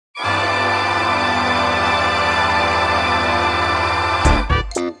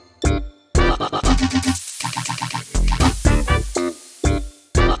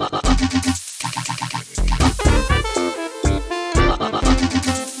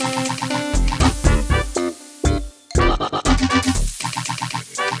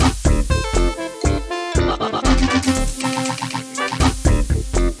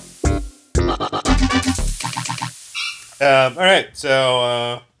All right,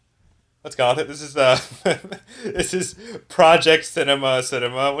 so let's go with it. This is this is Project Cinema.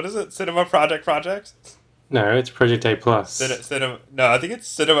 What is it? Cinema Project. No, it's Project A plus. Cinema. No, I think it's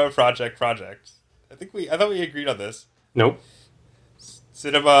Cinema Project. I thought we agreed on this. Nope.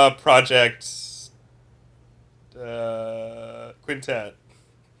 Cinema Project Quintet.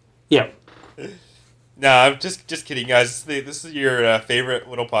 Yep. No, I'm just kidding, guys. This is your favorite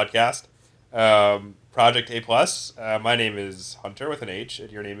little podcast, Project A plus. My name is Hunter with an H, and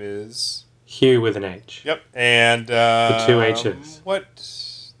your name is Hugh with an H. Yep. And The two H's.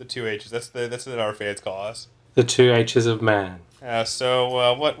 What the two H's? That's what our fans call us. The two H's of man.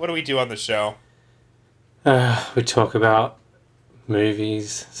 So what do we do on the show? We talk about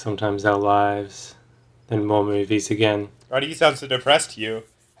movies, sometimes our lives, then more movies again. Why do you sound so depressed, Hugh?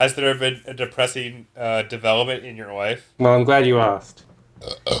 Has there been a depressing development in your life? Well, I'm glad you asked.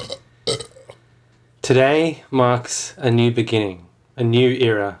 Today marks a new beginning, a new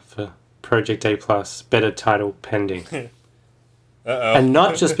era for Project A plus, better title pending. Uh-oh. And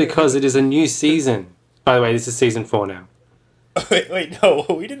not just because it is a new season. By the way, this is season 4 now. Wait, no,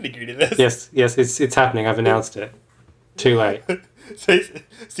 we didn't agree to this. Yes, it's happening. I've announced it. Too late. So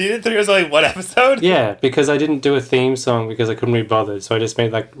season 3 was only one episode? Yeah, because I didn't do a theme song because I couldn't be bothered, so I just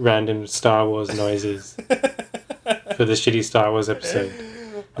made like random Star Wars noises for the shitty Star Wars episode.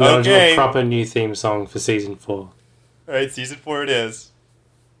 And then I'll do a proper new theme song for season 4. Alright, season 4 it is.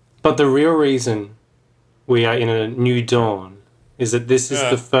 But the real reason we are in a new dawn is that this is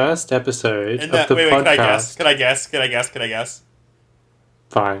the first episode of the podcast. Can I guess?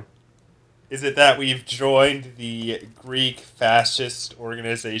 Fine. Is it that we've joined the Greek fascist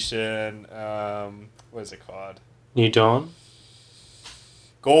organization, what is it called? New Dawn?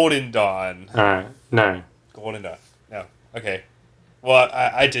 Golden Dawn. Alright, no. Golden Dawn. No. Okay. Well,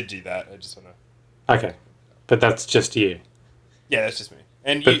 I did do that. I just want to... Okay. But that's just you. Yeah, that's just me.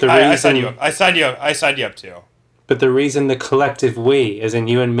 And but I signed you up. I signed you up too. But the reason the collective we, as in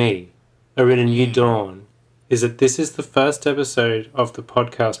you and me, are in a new dawn is that this is the first episode of the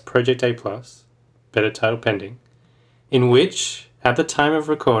podcast Project A plus, better title pending, in which, at the time of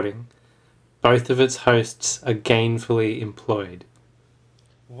recording, both of its hosts are gainfully employed.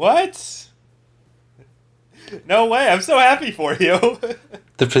 What? No way, I'm so happy for you.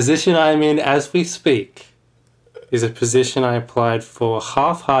 The position I'm in as we speak is a position I applied for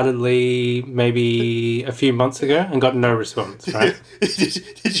half-heartedly maybe a few months ago and got no response, right? Did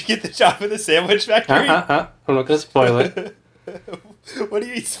you get the job in the sandwich factory? I'm not going to spoil it. What do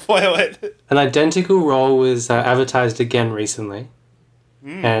you mean spoil it? An identical role was advertised again recently,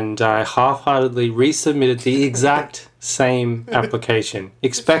 and I half-heartedly resubmitted the exact same application,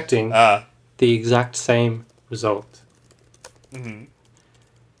 expecting the exact same result. Mm-hmm.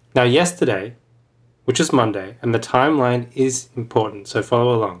 Now, yesterday, which was Monday, and the timeline is important, so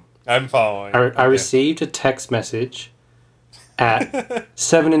follow along. I'm following. I received a text message at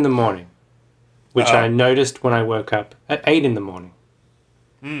 7 in the morning, which I noticed when I woke up at 8 in the morning.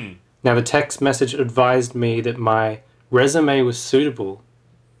 Now, the text message advised me that my resume was suitable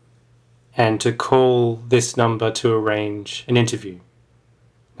and to call this number to arrange an interview.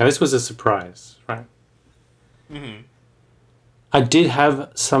 Now, this was a surprise, right? Mm-hmm. I did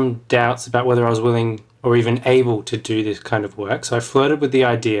have some doubts about whether I was willing or even able to do this kind of work, so I flirted with the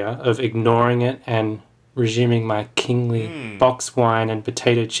idea of ignoring it and resuming my kingly box wine and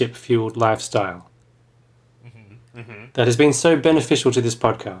potato chip fueled lifestyle that has been so beneficial to this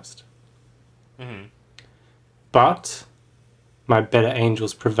podcast. But my better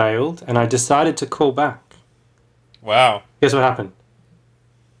angels prevailed, and I decided to call back. Wow. Guess what happened?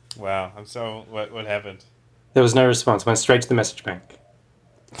 Wow. What happened? There was no response. I went straight to the message bank.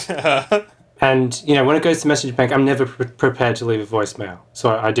 And, you know, when it goes to message bank, I'm never prepared to leave a voicemail.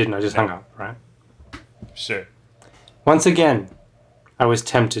 So I didn't. I just hung up, right? Sure. Once again, I was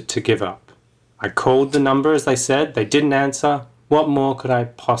tempted to give up. I called the number as they said. They didn't answer. What more could I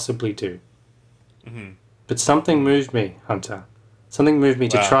possibly do? But something moved me, Hunter. Something moved me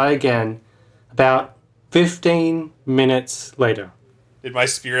to try again about 15 minutes later. Did my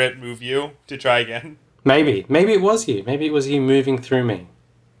spirit move you to try again? Maybe. Maybe it was you. Maybe it was you moving through me.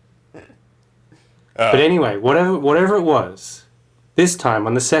 But anyway, whatever it was, this time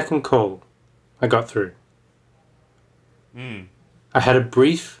on the second call, I got through. I had a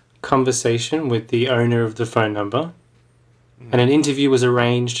brief conversation with the owner of the phone number, and an interview was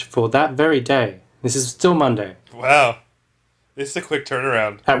arranged for that very day. This is still Monday. Wow. This is a quick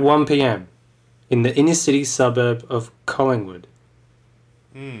turnaround. At 1 p.m. in the inner city suburb of Collingwood.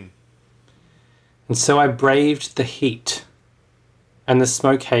 And so I braved the heat and the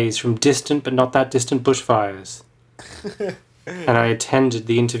smoke haze from distant but not that distant bushfires and I attended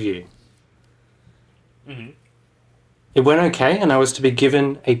the interview. Mm-hmm. It went okay, and I was to be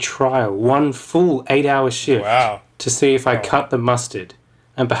given a trial, one full 8-hour shift, Wow. to see if I cut the mustard,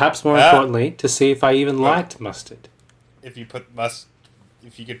 and perhaps more importantly, to see if I even liked mustard. If you could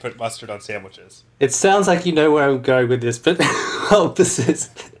put mustard on sandwiches. It sounds like you know where I'm going with this, but I'll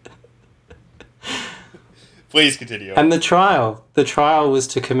persist. Please continue. And the trial was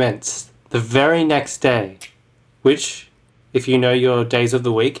to commence the very next day, which, if you know your days of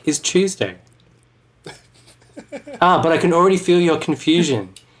the week, is Tuesday. But I can already feel your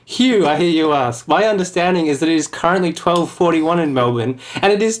confusion. Hugh, I hear you ask. My understanding is that it is currently 12:41 in Melbourne,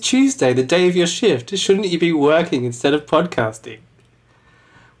 and it is Tuesday, the day of your shift. Shouldn't you be working instead of podcasting?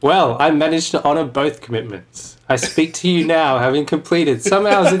 Well, I managed to honour both commitments. I speak to you now, having completed some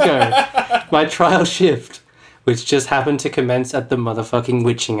hours ago my trial shift, which just happened to commence at the motherfucking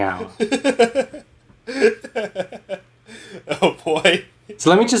witching hour. Oh boy. So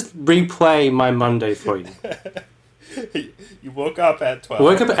let me just replay my Monday for you. You woke up at 12. I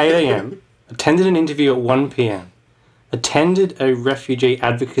woke up at 8 a.m, attended an interview at 1 p.m, attended a refugee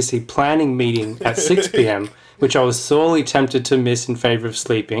advocacy planning meeting at 6 p.m, which I was sorely tempted to miss in favour of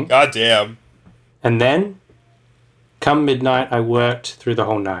sleeping. God damn. And then, come midnight, I worked through the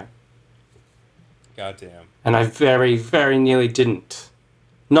whole night. God damn. And I very, very nearly didn't.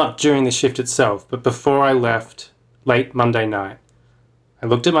 Not during the shift itself, but before I left, late Monday night. I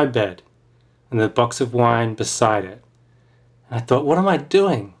looked at my bed, and the box of wine beside it, and I thought, what am I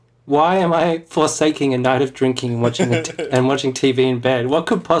doing? Why am I forsaking a night of drinking and watching watching TV in bed? What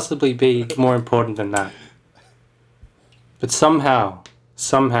could possibly be more important than that? But somehow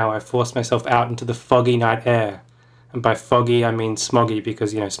I forced myself out into the foggy night air. And by foggy, I mean smoggy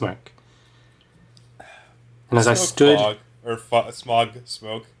because, smoke. And as I stood... Fog, or smog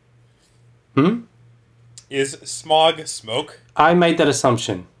smoke. Hmm? Is smog smoke? I made that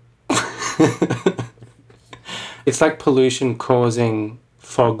assumption. It's like pollution causing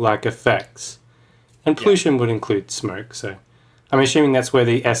fog-like effects. And pollution would include smoke, so I'm assuming that's where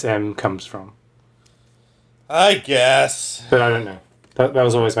the SM comes from. I guess. But I don't know. That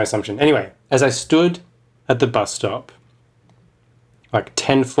was always my assumption. Anyway, as I stood at the bus stop, like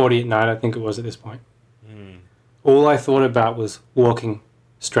 10:40 at night, I think it was at this point, all I thought about was walking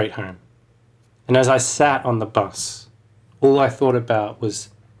straight home. And as I sat on the bus, all I thought about was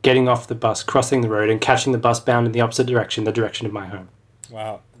getting off the bus, crossing the road, and catching the bus bound in the opposite direction, the direction of my home.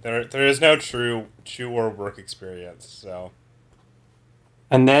 Wow. There is no true work experience, so...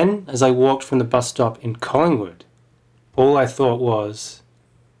 And then, as I walked from the bus stop in Collingwood, all I thought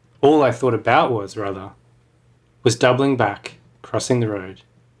about was doubling back, crossing the road,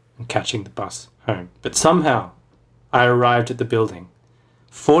 and catching the bus home. But somehow, I arrived at the building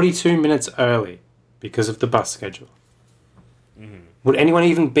 42 minutes early because of the bus schedule. Mm-hmm. Would anyone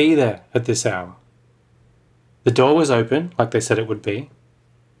even be there at this hour? The door was open, like they said it would be,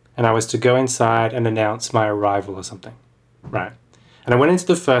 and I was to go inside and announce my arrival or something. Right. And I went into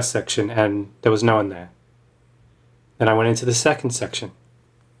the first section, and there was no one there. Then I went into the second section.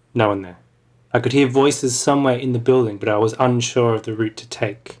 No one there. I could hear voices somewhere in the building, but I was unsure of the route to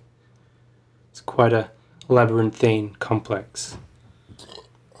take. It's quite a labyrinthine complex.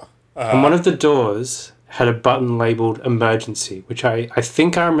 And one of the doors had a button labelled emergency, which I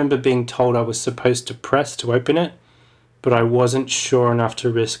think I remember being told I was supposed to press to open it, but I wasn't sure enough to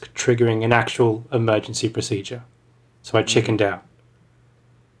risk triggering an actual emergency procedure. So I chickened out.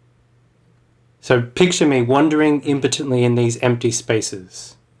 So picture me wandering impotently in these empty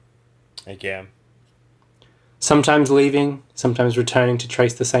spaces. I can. Sometimes leaving, sometimes returning to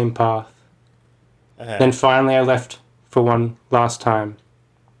trace the same path. Then finally I left for one last time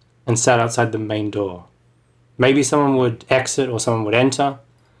and sat outside the main door. Maybe someone would exit or someone would enter,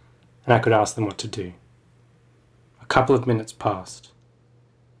 and I could ask them what to do. A couple of minutes passed.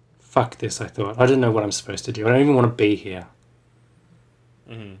 Fuck this, I thought. I don't know what I'm supposed to do. I don't even want to be here.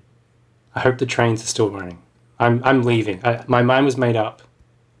 Mm-hmm. I hope the trains are still running. I'm leaving. My mind was made up.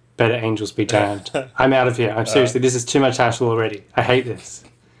 Better angels be damned. I'm out of here. I'm seriously, this is too much hassle already. I hate this.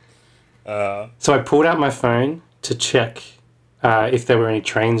 So I pulled out my phone to check if there were any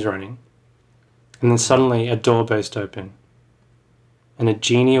trains running. And then suddenly a door burst open. And a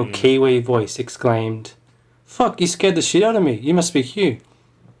genial Kiwi voice exclaimed, "Fuck, you scared the shit out of me. You must be Hugh."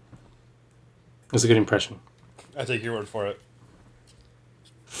 It was a good impression. I take your word for it.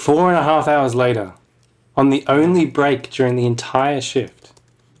 4.5 hours later, on the only break during the entire shift,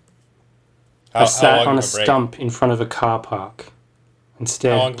 I sat on a stump in front of a car park and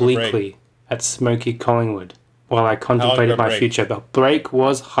stared bleakly at smoky Collingwood while I contemplated my future. The break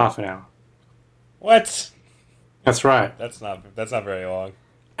was half an hour. What? That's right. That's not very long.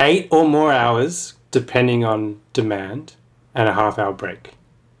 8 or more hours, depending on demand, and a half-hour break.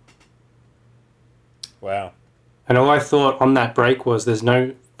 Wow. And all I thought on that break was, there's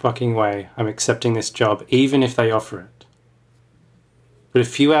no fucking way I'm accepting this job, even if they offer it. But a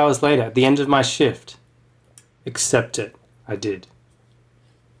few hours later, at the end of my shift, accept it. I did.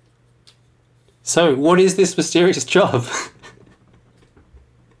 So, what is this mysterious job?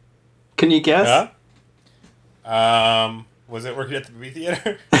 Can you guess? Was it working at the movie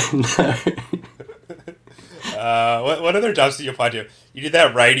theater? No. What other jobs did you apply to? You did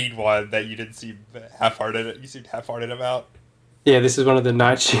that writing one that you didn't seem half-hearted. You seemed half-hearted about. Yeah, this is one of the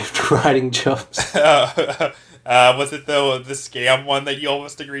night shift writing jobs. Was it the scam one that you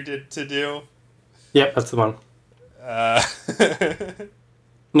almost agreed to do? Yep, that's the one. Uh,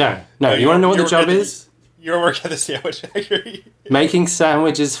 No. You want to know what the job is? You were working at the sandwich factory. Making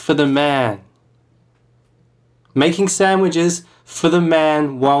sandwiches for the man. Making sandwiches for the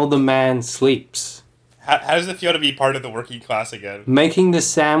man while the man sleeps. How does it feel to be part of the working class again? Making the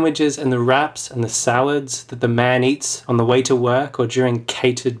sandwiches and the wraps and the salads that the man eats on the way to work or during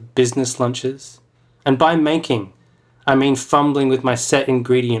catered business lunches. And by making, I mean fumbling with my set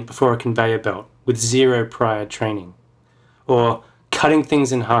ingredient before a conveyor belt with zero prior training. Or cutting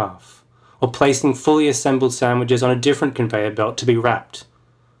things in half. Or placing fully assembled sandwiches on a different conveyor belt to be wrapped.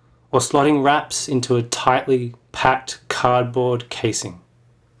 Or slotting wraps into a tightly packed cardboard casing.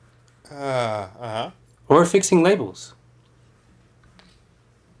 Or affixing labels.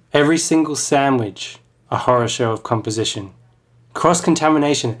 Every single sandwich, a horror show of composition.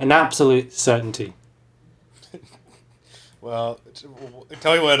 Cross-contamination, an absolute certainty. Well,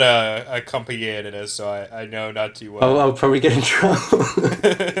 tell me what a company it is, so I know not to. I'll probably get in trouble.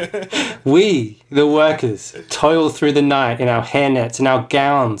 We, the workers, toil through the night in our hairnets and our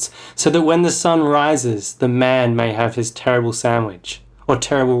gowns, so that when the sun rises, the man may have his terrible sandwich, or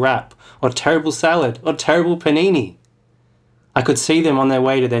terrible wrap, or terrible salad, or terrible panini. I could see them on their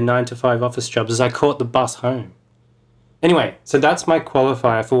way to their 9-to-5 office jobs as I caught the bus home. Anyway, so that's my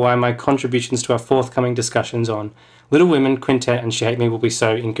qualifier for why my contributions to our forthcoming discussions on Little Women, Quintet, and She Hate Me will be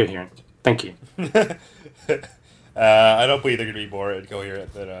so incoherent. Thank you. I don't believe they're going to be more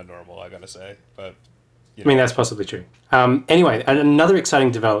incoherent than normal, I gotta say. But I mean, that's possibly true. Anyway, another exciting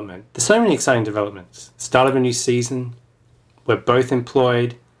development. There's so many exciting developments. Start of a new season. We're both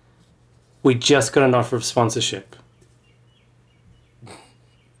employed. We just got an offer of sponsorship.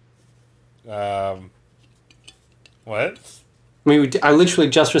 What? I mean, I literally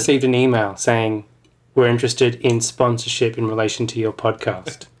just received an email saying we're interested in sponsorship in relation to your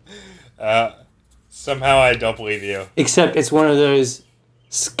podcast. Somehow I don't believe you. Except it's one of those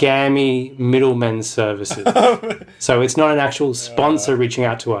scammy middlemen services. So it's not an actual sponsor reaching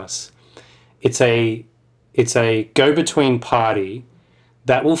out to us. It's a go-between party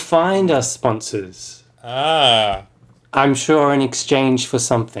that will find us sponsors. I'm sure in exchange for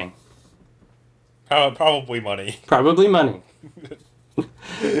something. Probably money. Probably money.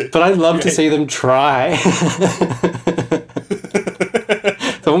 But I'd love to see them try.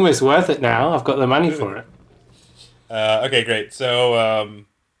 It's almost worth it now. I've got the money for it. Okay, great. So,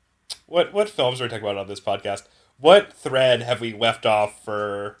 what films are we talking about on this podcast? What thread have we left off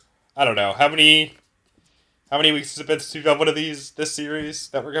for? I don't know. How many weeks has it been since we've done one of this series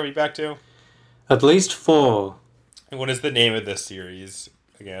that we're coming back to? At least 4. And what is the name of this series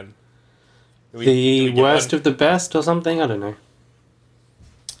again? The worst of the best or something? I don't know.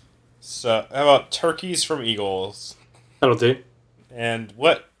 So, how about Turkeys from Eagles? That'll do. And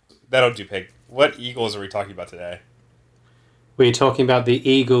that'll do, Pig. What Eagles are we talking about today? We're talking about the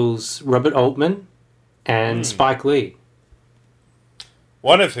Eagles, Robert Altman and Spike Lee.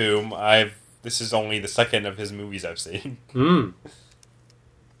 One of whom this is only the second of his movies I've seen.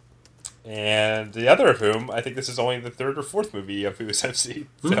 And the other of whom, I think this is only the third or fourth movie of whose I've seen.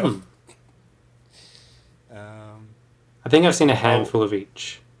 So, I think I've seen a handful of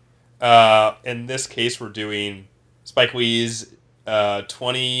each. In this case, we're doing Spike Lee's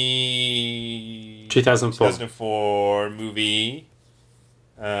 2004 movie,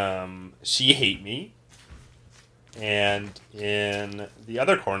 She Hate Me. And in the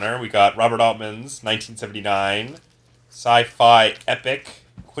other corner, we got Robert Altman's 1979 sci-fi epic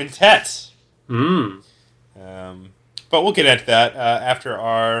Quintet. But we'll get into that after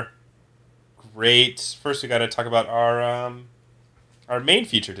our great... First, we got to talk about our main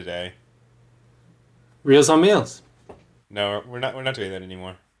feature today. Reels on Meals. No, we're not doing that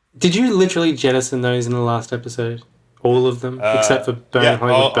anymore. Did you literally jettison those in the last episode? All of them? Except for Burn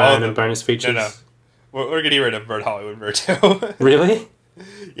Hollywood Burn and bonus features? No. We're getting rid of Burn Hollywood Burn too. Really?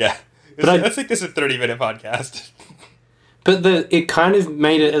 Yeah. Let's make this a 30-minute podcast. But it kind of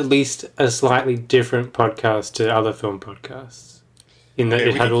made it at least a slightly different podcast to other film podcasts. In that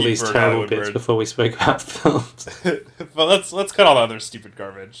it had all these terrible bits before we spoke about films. But let's cut all the other stupid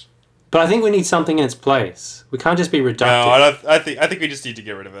garbage. But I think we need something in its place. We can't just be reductive. No, I think we just need to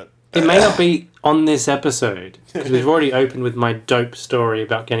get rid of it. It may not be on this episode, because we've already opened with my dope story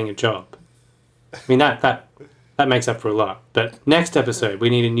about getting a job. I mean, that makes up for a lot. But next episode, we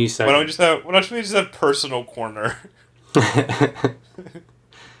need a new segment. Why don't we just have personal corner?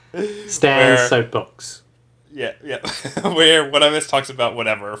 Stan's soapbox. Yeah. Where one of us talks about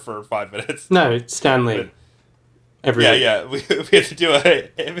whatever for 5 minutes. No, Stanley. Every week. Yeah. We have to do an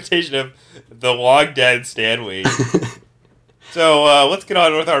imitation of the long dead Stanley. So let's get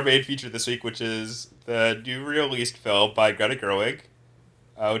on with our main feature this week, which is the new released film by Greta Gerwig,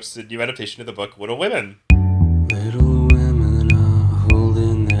 which is a new adaptation of the book Little Women. Little women are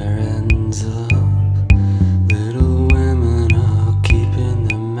holding their ends up. Little women are keeping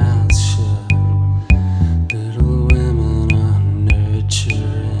their mouths shut. Little women are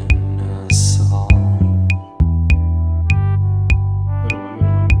nurturing us all.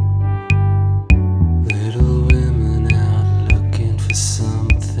 Little women out looking for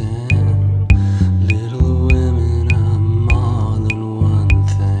something. Little women are more than one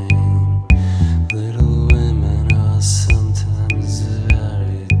thing. Little women are sometimes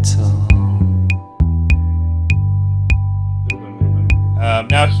very tall.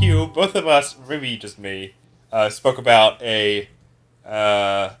 Now, Hugh, both of us, maybe just me, spoke about a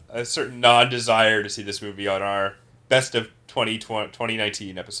certain non-desire to see this movie on our Best of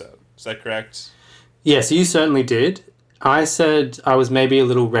 2019 episode. Is that correct? Yes, you certainly did. I said I was maybe a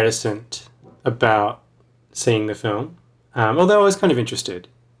little reticent about seeing the film, although I was kind of interested.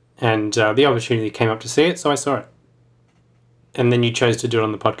 And the opportunity came up to see it, so I saw it. And then you chose to do it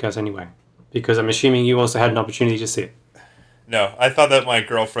on the podcast anyway, because I'm assuming you also had an opportunity to see it. No, I thought that my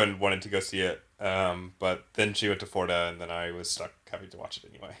girlfriend wanted to go see it, but then she went to Florida, and then I was stuck having to watch it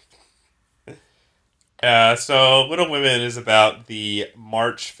anyway. So Little Women is about the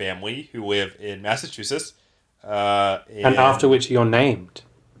March family who live in Massachusetts. And after which you're named.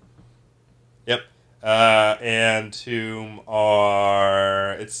 Yep. And whom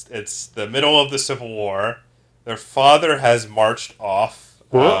are... It's the middle of the Civil War. Their father has marched off.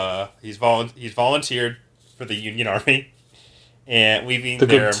 He's volunteered for the Union Army. And leaving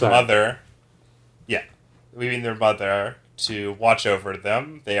their mother... Yeah. Leaving their mother to watch over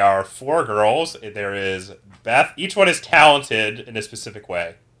them. They are 4 girls. There is Beth. Each one is talented in a specific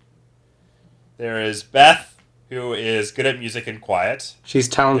way. There is Beth, who is good at music and quiet. She's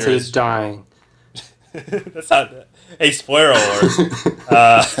talented at dying. That's not a spoiler alert.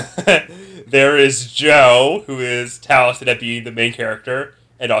 There is Joe, who is talented at being the main character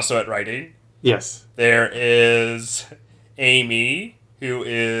and also at writing. Yes. There is Amy, who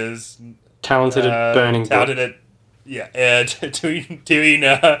is talented at burning. Talented at and doing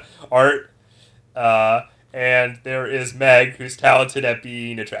art. And there is Meg, who's talented at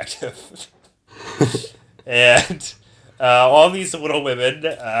being attractive. And all these little women,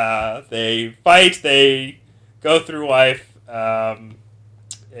 they fight, they go through life, and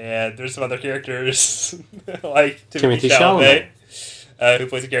there's some other characters like Timothy Chalamet, who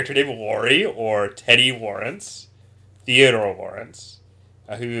plays a character named Laurie, or Teddy Lawrence, Theodore Lawrence,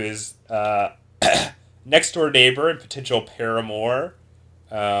 who is next door neighbor and potential paramour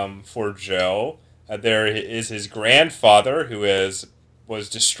for Joe. There is his grandfather, who was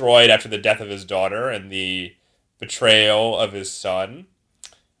destroyed after the death of his daughter and the betrayal of his son.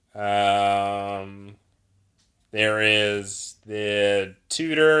 There is the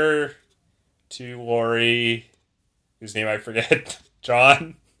tutor to Laurie, whose name I forget,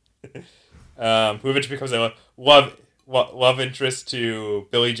 John, who eventually becomes a love interest to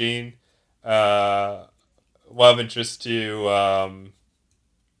Billie Jean, love interest to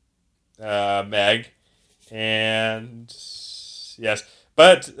Meg, and yes.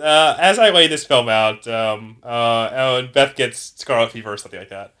 But as I lay this film out, Beth gets scarlet fever or something like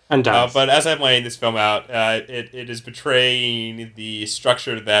that. And dies. But as I'm laying this film out, it is betraying the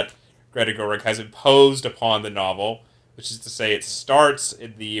structure that Greta Gerwig has imposed upon the novel, which is to say it starts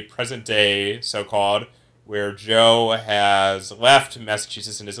in the present day, so-called, where Joe has left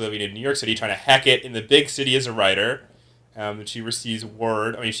Massachusetts and is living in New York City, trying to hack it in the big city as a writer. And she receives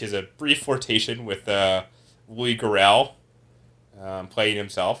word, she has a brief flirtation with Louis Garrel, playing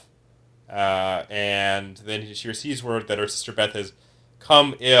himself. And then she receives word that her sister Beth has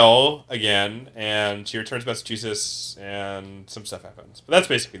come ill again, and she returns to Massachusetts, and some stuff happens. But that's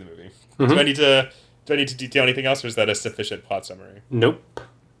basically the movie. Mm-hmm. Do I need to detail anything else, or is that a sufficient plot summary? Nope.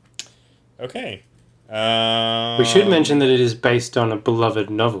 Okay. We should mention that it is based on a beloved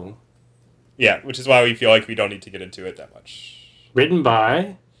novel. Yeah, which is why we feel like we don't need to get into it that much. Written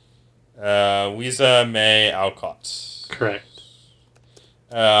by... Louisa May Alcott. Correct.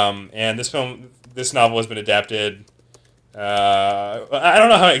 And this novel has been adapted. I don't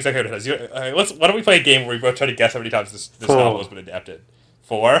know how exactly it is. Why don't we play a game where we both try to guess how many times this novel has been adapted?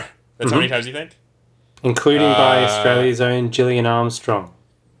 4? That's how many times you think? Including by Australia's own Gillian Armstrong.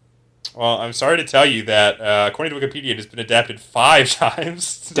 Well, I'm sorry to tell you that, according to Wikipedia, it has been adapted 5 times.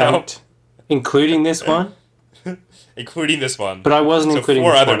 So. Don't. Including this one? Including this one. But I wasn't including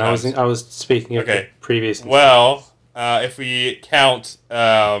this one. I was speaking of the previous. Well, if we count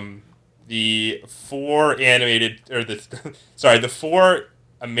the 4 animated, or the 4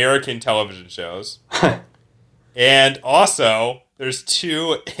 American television shows, and also there's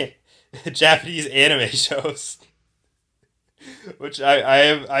 2 Japanese anime shows, which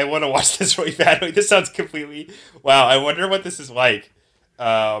I want to watch this really badly. This sounds completely wow. I wonder what this is like.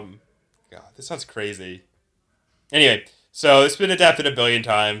 God, this sounds crazy. Anyway, so it's been adapted a billion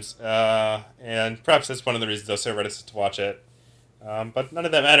times, and perhaps that's one of the reasons I was so reticent to watch it. But none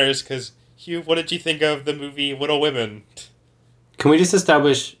of that matters, because, Hugh, what did you think of the movie Little Women? Can we just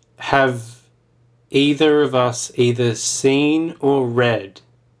establish, have either of us either seen or read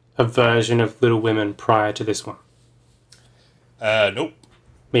a version of Little Women prior to this one? Nope.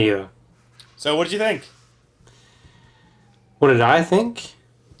 Me either. So what did you think? What did I think?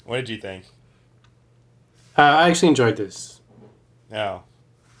 What did you think? I actually enjoyed this. No.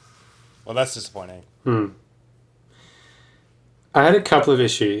 Well, that's disappointing. I had a couple of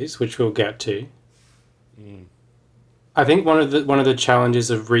issues, which we'll get to. I think one of the challenges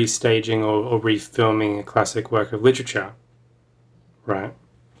of restaging or refilming a classic work of literature, right,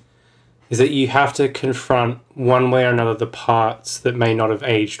 is that you have to confront one way or another the parts that may not have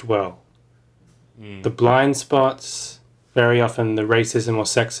aged well. The blind spots, very often the racism or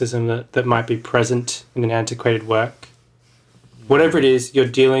sexism that might be present in an antiquated work. Whatever it is, you're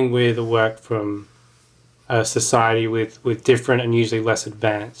dealing with a work from a society with different and usually less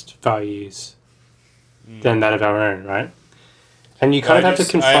advanced values than that of our own, right? And you kind of have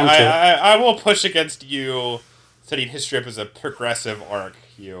to confront it. I will push against you studying history up as a progressive arc,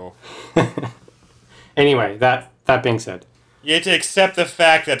 Hugh. Anyway, that being said. You have to accept the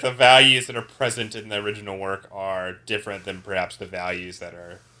fact that the values that are present in the original work are different than perhaps the values that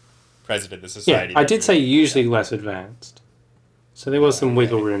are present in the society. Yeah, I did say usually less advanced. So there was some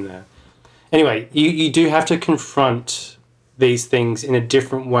wiggle room there. Anyway, you do have to confront these things in a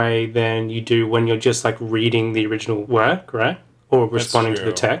different way than you do when you're just like reading the original work, right? Or responding to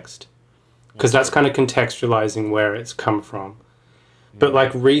the text. Because that's kind of contextualizing where it's come from. But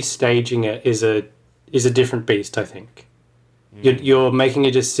like restaging it is a different beast, I think. You're making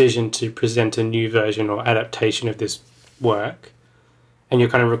a decision to present a new version or adaptation of this work, and you're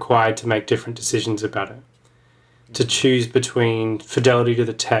kind of required to make different decisions about it. To choose between fidelity to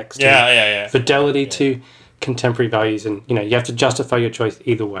the text and fidelity to contemporary values, and you have to justify your choice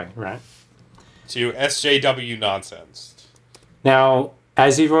either way, right? To SJW nonsense. Now,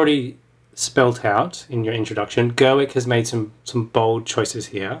 as you've already spelt out in your introduction, Gerwig has made some bold choices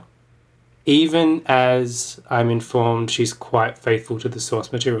here. Even as I'm informed, she's quite faithful to the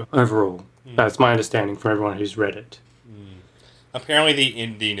source material overall. That's my understanding from everyone who's read it. Apparently the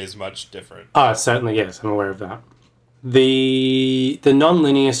ending is much different. Certainly, yes, I'm aware of that. The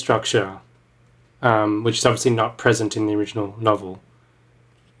non-linear structure, which is obviously not present in the original novel,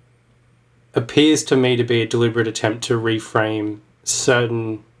 appears to me to be a deliberate attempt to reframe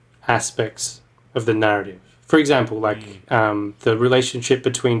certain aspects of the narrative. For example, like the relationship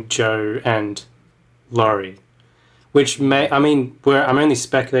between Jo and Laurie, which I'm only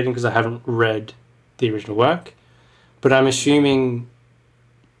speculating because I haven't read the original work, but I'm assuming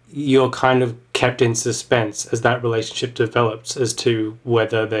you're kind of kept in suspense as that relationship develops as to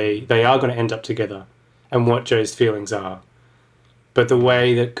whether they are going to end up together and what Jo's feelings are. But the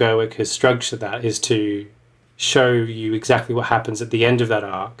way that Gerwig has structured that is to show you exactly what happens at the end of that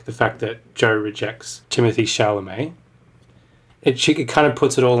arc, the fact that Jo rejects Timothée Chalamet. It kind of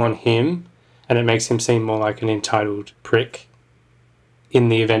puts it all on him, and it makes him seem more like an entitled prick in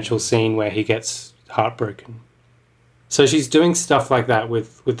the eventual scene where he gets heartbroken. So she's doing stuff like that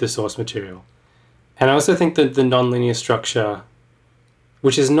with the source material. And I also think that the non-linear structure,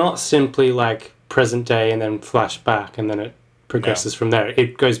 which is not simply like present day and then flashback and then it progresses from there.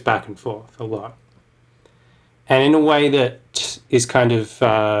 It goes back and forth a lot. And in a way that is kind of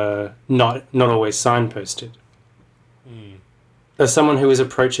not always signposted. As someone who is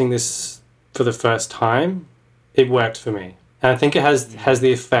approaching this for the first time, it worked for me. And I think it has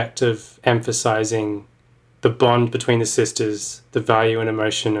the effect of emphasizing the bond between the sisters, the value and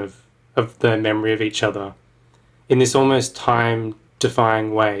emotion of the memory of each other in this almost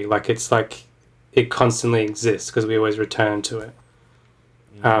time-defying way. It's like it constantly exists because we always return to it.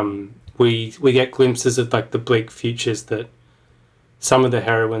 We get glimpses of the bleak futures that some of the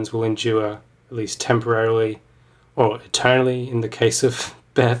heroines will endure, at least temporarily or eternally in the case of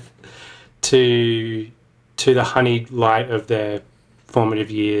Beth, to the honeyed light of their formative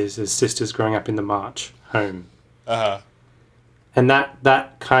years as sisters growing up in the march home. And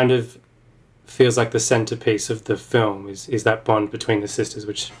that kind of feels like the centerpiece of the film is that bond between the sisters,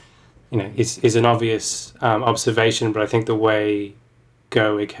 which is an obvious observation, but I think the way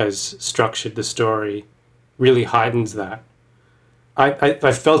Gerwig has structured the story really heightens that.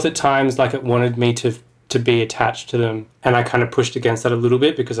 I felt at times like it wanted me to be attached to them, and I kind of pushed against that a little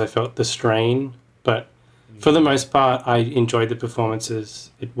bit because I felt the strain, but for the most part, I enjoyed the performances.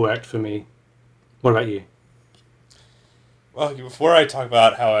 It worked for me. What about you? Well, before I talk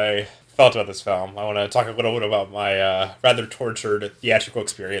about how I felt about this film, I want to talk a little bit about my rather tortured theatrical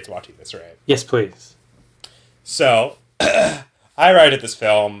experience watching this, right? Yes, please. So, I arrived at this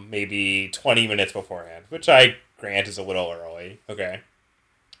film maybe 20 minutes beforehand, which I grant is a little early, okay?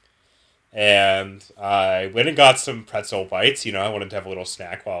 And I went and got some pretzel bites. I wanted to have a little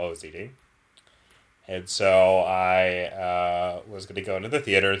snack while I was eating. And so I was going to go into the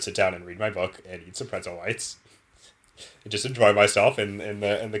theater and sit down and read my book and eat some pretzel bites. And just enjoy myself in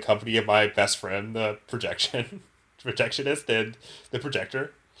the company of my best friend, the projectionist, and the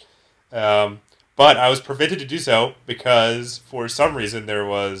projector. But I was prevented to do so because for some reason there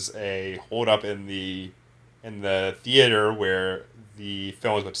was a hold up in the theater where the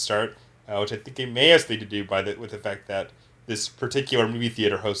film was about to start, which I think it may have something to do with the fact that this particular movie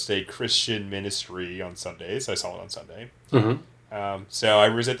theater hosts a Christian ministry on Sundays. I saw it on Sunday. Mm-hmm. So I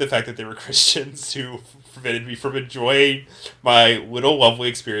resent the fact that there were Christians who prevented me from enjoying my little lovely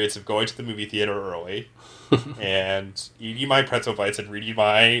experience of going to the movie theater early and eating my pretzel bites and reading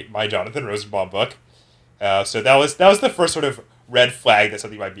my Jonathan Rosenbaum book. So that was the first sort of red flag that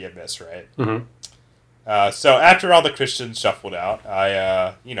something might be amiss, right? Mm-hmm. So after all the Christians shuffled out,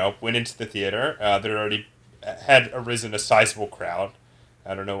 I went into the theater. There already had arisen a sizable crowd.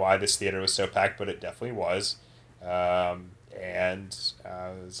 I don't know why this theater was so packed, but it definitely was. And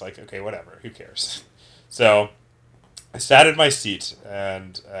I was like, okay, whatever, who cares? So I sat in my seat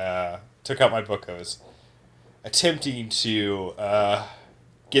and took out my book. I was attempting to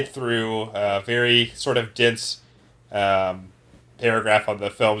get through a very sort of dense paragraph on the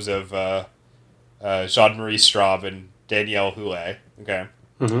films of Jean-Marie Straub and Danielle Houlet. Okay.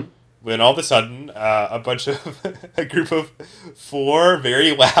 Mm-hmm. When all of a sudden, a group of 4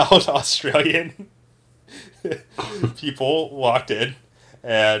 very loud Australian people walked in,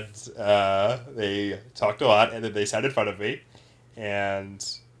 and they talked a lot, and then they sat in front of me, and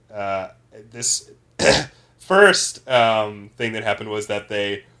this first thing that happened was that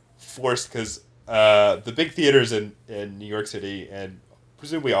they forced, because the big theaters in New York City and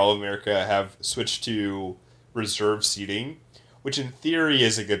presumably all of America have switched to reserved seating, which in theory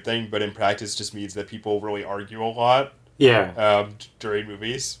is a good thing, but in practice just means that people really argue a lot. Yeah. During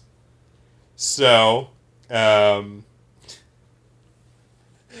movies. So, I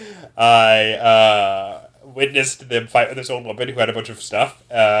witnessed them fight with this old woman who had a bunch of stuff,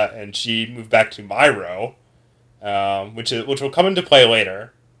 and she moved back to my row, which will come into play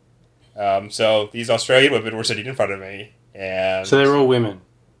later. So these Australian women were sitting in front of me, and so they were all women.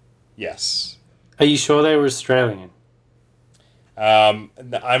 Yes. Are you sure they were Australian? I'm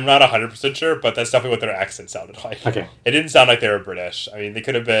not 100% sure, but that's definitely what their accent sounded like. Okay. It didn't sound like they were British. I mean, they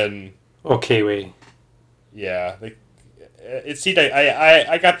could have been... Or Kiwi. Yeah. It seemed...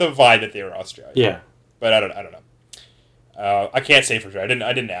 I got the vibe that they were Australian. Yeah. But I don't know. I can't say for sure. I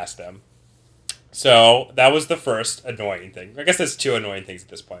didn't ask them. So, that was the first annoying thing. I guess there's 2 annoying things at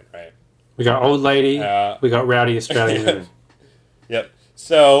this point, right? We got old lady, we got rowdy Australian women. Yep.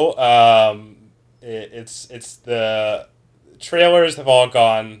 So, it's the... trailers have all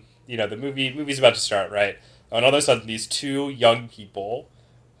gone, the movie's about to start, right? And all of a sudden, these 2 young people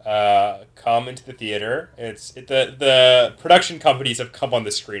come into the theater. The production companies have come on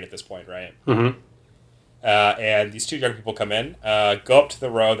the screen at this point, right? Mm-hmm. And these 2 young people come in, go up to the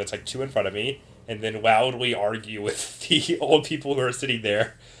row that's like 2 in front of me, and then loudly argue with the old people who are sitting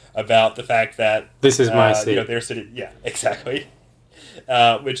there about the fact that this is my seat. They're sitting. Yeah, exactly.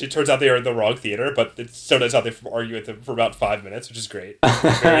 Which it turns out they are in the wrong theater, but it still turns out they argue with them for about 5 minutes, which is great.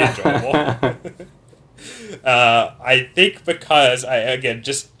 Very enjoyable. I think because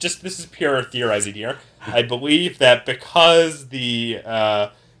just this is pure theorizing here. I believe that because the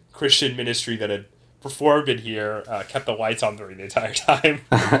Christian ministry that had performed in here kept the lights on during the entire time,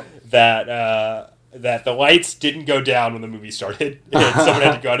 that the lights didn't go down when the movie started, and someone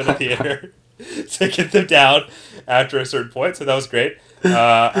had to go out of the theater to get them down after a certain point. So that was great.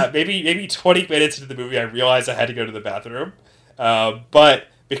 Maybe 20 minutes into the movie, I realized I had to go to the bathroom, but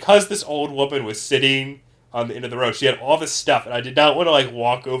because this old woman was sitting on the end of the road, she had all this stuff, and I did not want to like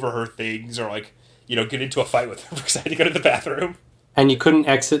walk over her things or like get into a fight with her because I had to go to the bathroom. And you couldn't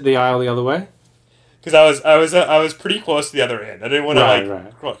exit the aisle the other way? Because I was pretty close to the other end. I didn't want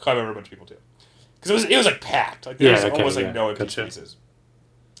to climb over a bunch of people too. Because it was like packed. Like there was almost no empty spaces.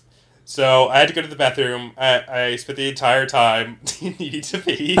 So I had to go to the bathroom. I spent the entire time needing to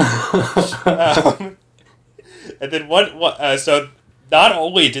pee. And then so not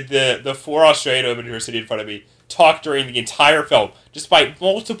only did the four Australian women who were sitting in front of me talk during the entire film, despite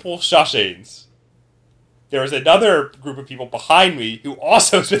multiple shushings, there was another group of people behind me who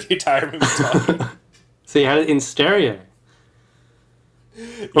also spent the entire movie talking. So you had it in stereo?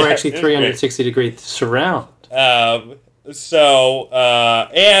 Or actually 360-degree surround? Probably, so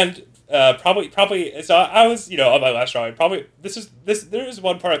I was, on my last drawing, probably, there is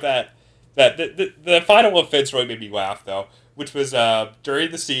one part that the final offense really made me laugh, though, which was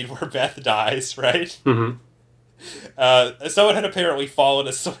during the scene where Beth dies, right? Mm-hmm. Someone had apparently fallen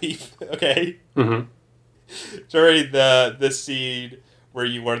asleep, okay? Mm-hmm. During the scene where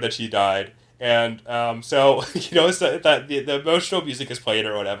you learn that she died. And so the emotional music is playing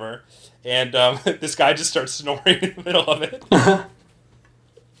or whatever. And this guy just starts snoring in the middle of it.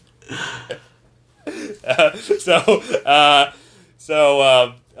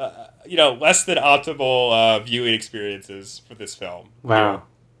 Less than optimal viewing experiences for this film. Wow.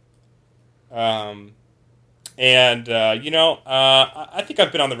 I think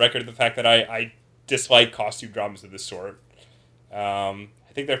I've been on the record of the fact that I dislike costume dramas of this sort. I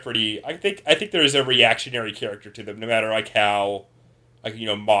think they're pretty. I think there is a reactionary character to them, no matter how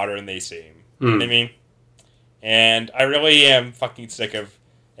modern they seem. You know what I mean? And I really am fucking sick of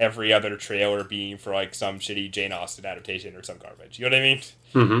every other trailer being for like some shitty Jane Austen adaptation or some garbage. You know what I mean?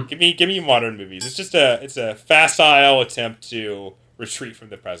 Mm-hmm. Give me modern movies. It's a facile attempt to retreat from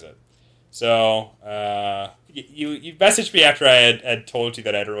the present. So you messaged me after I had told you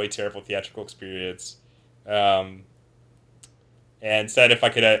that I had a really terrible theatrical experience, and said if I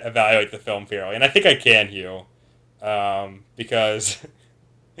could evaluate the film fairly, and I think I can, Hugh, because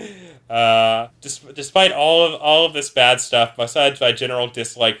despite all of this bad stuff, besides my general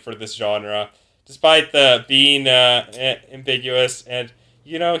dislike for this genre, despite the being ambiguous, and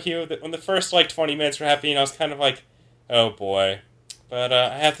Hugh, when the first 20 minutes were happening, I was kind of like, oh boy, but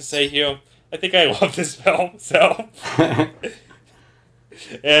I have to say, Hugh, I think I love this film, so.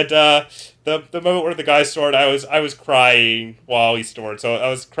 And the moment where the guy snored, I was crying while he snored, so I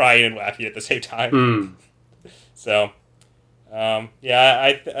was crying and laughing at the same time. So, I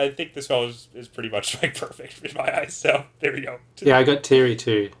think this film is pretty much perfect in my eyes. So there we go. Yeah, I got teary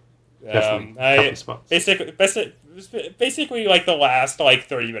too. Definitely. Basically like the last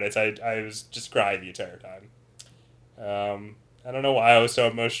 30 minutes, I was just crying the entire time. I don't know why I was so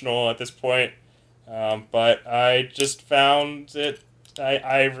emotional at this point, but I just found it.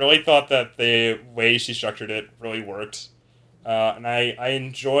 I really thought that the way she structured it really worked, and I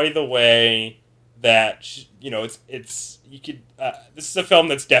enjoy the way that this is a film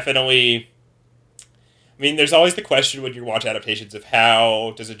that's definitely. I mean, there's always the question when you watch adaptations of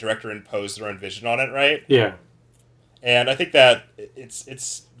how does a director impose their own vision on it, right? Yeah, and I think that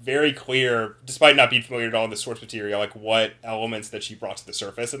it's very clear, despite not being familiar at all with the source material, what elements that she brought to the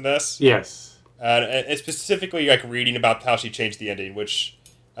surface in this. Yes. And specifically, reading about how she changed the ending, which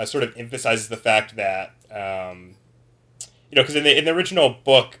sort of emphasizes the fact that, because in the original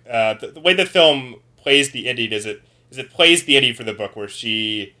book, the way the film plays the ending is it plays the ending for the book where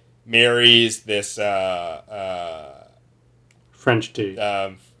she marries this French dude.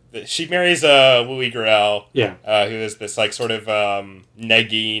 She marries Louis Garrel, who is this sort of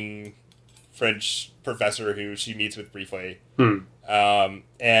negging French professor who she meets with briefly.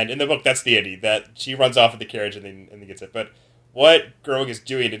 And in the book, that's the ending, that she runs off with the carriage and then gets it. But what Gerwig is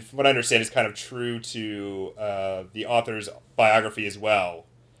doing, and from what I understand, is kind of true to the author's biography as well.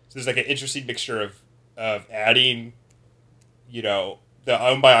 So there's an interesting mixture of adding, the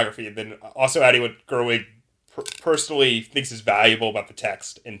own biography, and then also adding what Gerwig personally thinks is valuable about the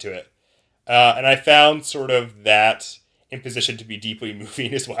text into it. And I found sort of that imposition to be deeply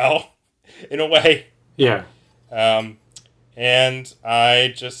moving as well, in a way. Yeah. and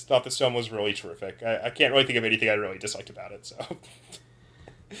I just thought this film was really terrific. I can't really think of anything I really disliked about it. So,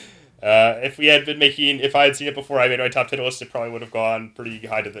 if I had seen it before I made my top 10 list, it probably would have gone pretty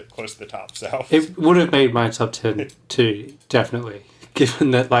high close to the top. So it would have made my top 10 too, definitely.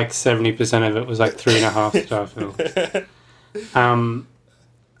 Given that like 70% of it was like 3.5-star films.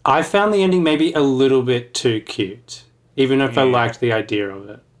 I found the ending maybe a little bit too cute, even if I liked the idea of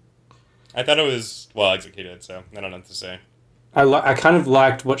it. I thought it was well executed, so I don't know what to say. I kind of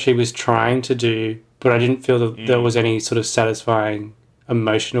liked what she was trying to do, but I didn't feel that there was any sort of satisfying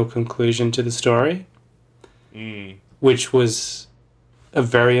emotional conclusion to the story, which was a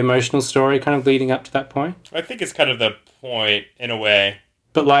very emotional story kind of leading up to that point. I think it's kind of the point in a way.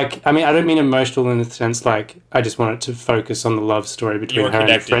 But, like, I mean, I don't mean emotional in the sense, like, I just wanted to focus on the love story between her and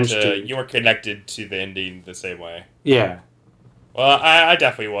the French dude. You were connected to the ending the same way. Yeah. Well, I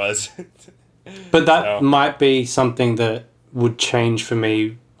definitely was. But that might be something that would change for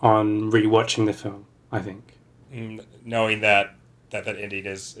me on rewatching the film, I think. Knowing that ending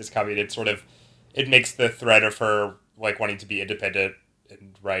is coming, it makes the thread of her, like, wanting to be independent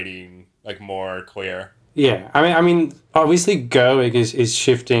and writing, like, more clear. Yeah, I mean, obviously, Gerwig is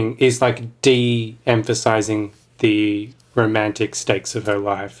shifting, is like de-emphasizing the romantic stakes of her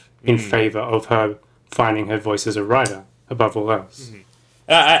life in favor of her finding her voice as a writer above all else.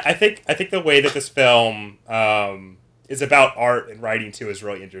 I think the way that this film is about art and writing too is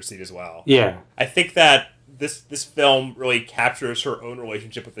really interesting as well. Yeah, I think that this film really captures her own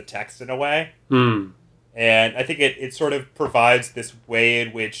relationship with the text in a way, and I think it sort of provides this way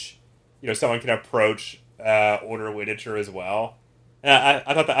in which someone can approach older literature as well. And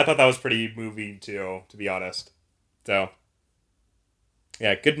I thought that was pretty moving too, to be honest. So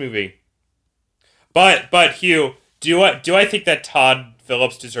yeah, good movie. But Hugh, do I think that Todd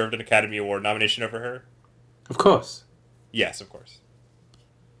Phillips deserved an Academy Award nomination over her? Of course. Yes, of course.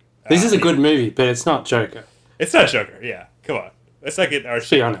 This is a good movie, but it's not Joker. It's not Joker. Yeah, come on. Let's not get our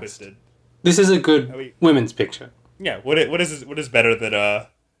shit twisted. This is a good women's picture. Yeah. What is better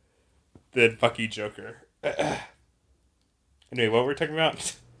than fucking Joker? Anyway, what were we talking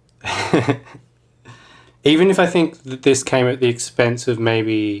about? Even if I think that this came at the expense of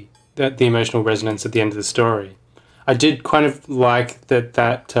maybe the emotional resonance at the end of the story, I did kind of like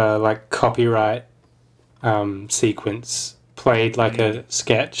that like copyright sequence played like a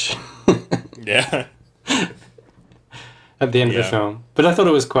sketch. Yeah. At the end of the film, but I thought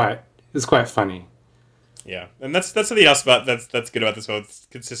it was quite funny. Yeah, and that's something else that's good about this film. It's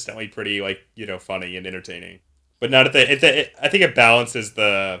consistently pretty funny and entertaining, but not at I think it balances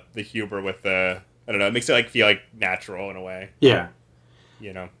the humor with the I don't know. It makes it like feel like natural in a way. Yeah,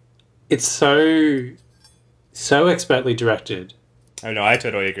 it's so expertly directed. I know. I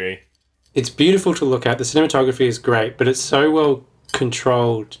totally agree. It's beautiful to look at. The cinematography is great, but it's so well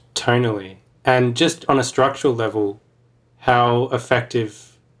controlled tonally and just on a structural level, how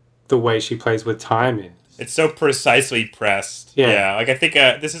effective the way she plays with time is. It's so precisely pressed. Yeah. Like I think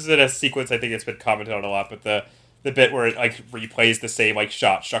this is in a sequence I think it's been commented on a lot, but the bit where it like replays the same like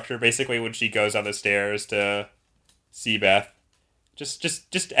shot structure basically when she goes on the stairs to see Beth,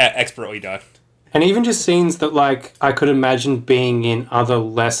 just expertly done. And even just scenes that like I could imagine being in other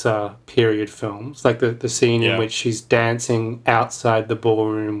lesser period films, like the scene in which she's dancing outside the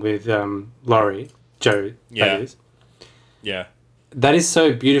ballroom with Laurie, Joe, that is. Yeah. That is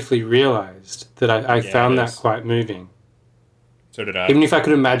so beautifully realised that I found that quite moving. So did I. Even if I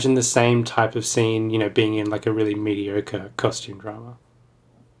could imagine the same type of scene, being in like a really mediocre costume drama.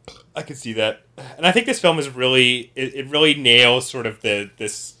 I could see that. And I think this film is really... It really nails sort of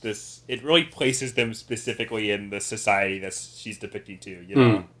this... It really places them specifically in the society that she's depicting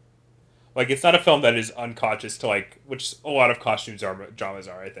too, Like, it's not a film that is unconscious to, like... Which a lot of costume dramas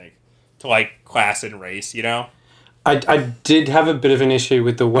are, I think. To, like, class and race, I did have a bit of an issue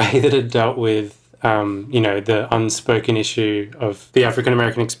with the way that it dealt with, the unspoken issue of the African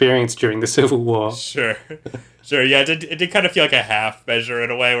American experience during the Civil War. Sure. Yeah, it did kind of feel like a half measure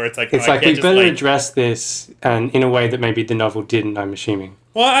in a way where it's like... It's like, we better address this and in a way that maybe the novel didn't, I'm assuming.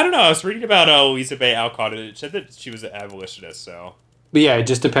 Well, I don't know. I was reading about Louisa May Alcott, and it said that she was an abolitionist, so... But yeah, it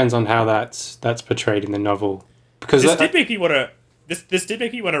just depends on how that's portrayed in the novel. Because this did make me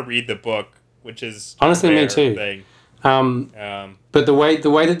want to read the book, which is honestly me too. Thing. But the way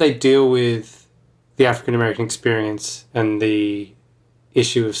that they deal with the African American experience and the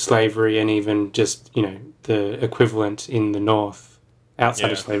issue of slavery and even just the equivalent in the North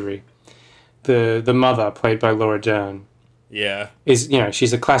outside of slavery, the mother played by Laura Dern, is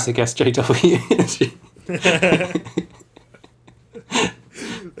she's a classic SJW.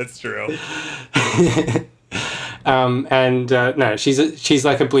 That's true. No, she's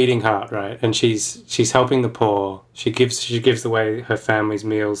like a bleeding heart, right? And she's helping the poor. She gives away her family's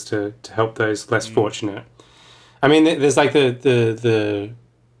meals to help those less fortunate. I mean, there's like the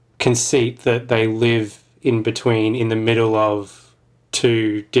conceit that they live in the middle of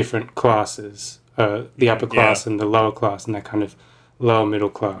two different classes, the upper class and the lower class, and that kind of lower middle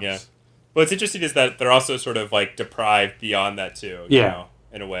class. Yeah. What's interesting is that they're also sort of like deprived beyond that too. You know,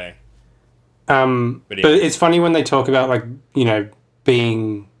 in a way. But it's funny when they talk about like, you know,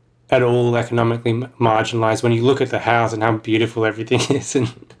 being at all economically marginalized when you look at the house and how beautiful everything is.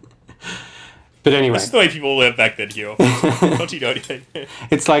 But anyway, this is the way people lived back then, Hugh. Don't you know anything?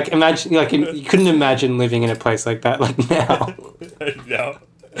 It's like imagine, like you couldn't imagine living in a place like that, like now. No.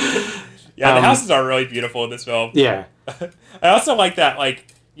 Yeah, the houses are really beautiful in this film. Yeah. I also like that, like,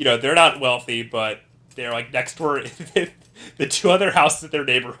 you know, they're not wealthy, but they're like next door. The two other houses in their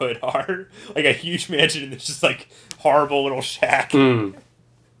neighborhood are like a huge mansion, and there's just like horrible little shack. But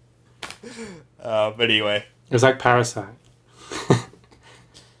anyway, it was like Parasite.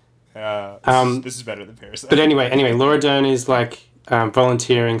 This is better than Parasite. But anyway, Laura Dern is like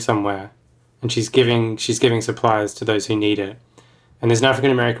volunteering somewhere, and she's giving supplies to those who need it. And there's an African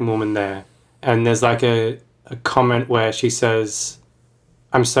American woman there, and there's like a comment where she says,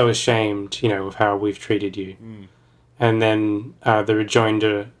 "I'm so ashamed, you know, of how we've treated you." And then the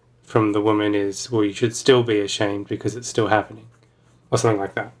rejoinder from the woman is, "Well, you should still be ashamed because it's still happening," or something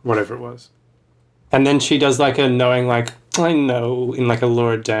like that, whatever it was. And then she does like a knowing, like, I know, in like a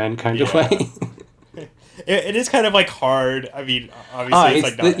Laura Dern kind of way. It is kind of like hard. I mean, obviously, it's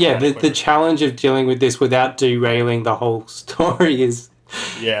like not the challenge of dealing with this without derailing the whole story is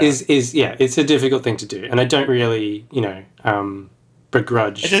it's a difficult thing to do, and I don't really, you know,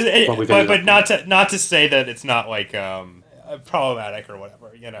 begrudge what we've ended up with. not to say that it's not like problematic or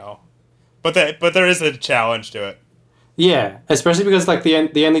whatever, you know, but there is a challenge to it. Yeah, especially because like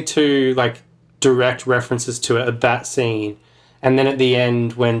the only two like direct references to it are that scene, and then at the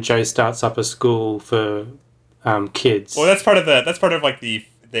end when Joe starts up a school for kids. Well, that's part of like the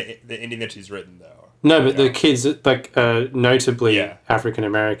ending that she's written though. No, but the kids like notably African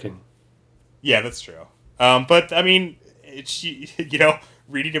American. Yeah, that's true. But I mean, she, you know,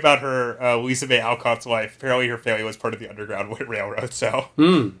 reading about her Louisa May Alcott's wife, apparently her family was part of the Underground Railroad. So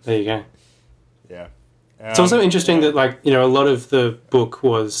there you go. Yeah. It's also interesting that, like, you know, a lot of the book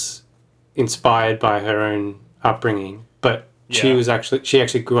was inspired by her own upbringing, but she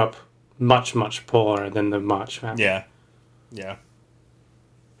actually grew up much, much poorer than the March family. Yeah.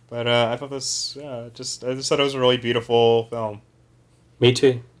 But I thought this, I just thought it was a really beautiful film. Me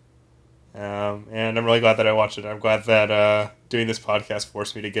too. And I'm really glad that I watched it. I'm glad that doing this podcast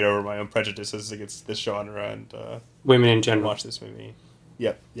forced me to get over my own prejudices against this genre and women in general. Watch this movie.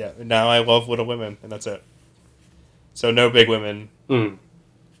 Yep. Yeah. And now I love Little Women, and that's it. So no Big Women.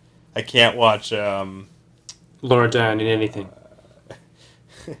 I can't watch Laura Dern in anything.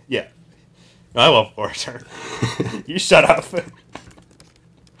 Yeah. No, I love Laura Dern. You shut up.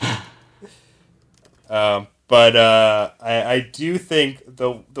 But I do think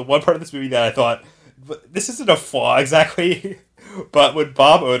the one part of this movie that I thought, this isn't a flaw exactly, but when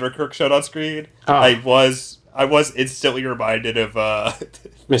Bob Odenkirk showed on screen, I was instantly reminded of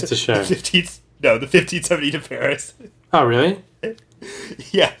Mr. Show. The 1570 to Paris. Oh, really?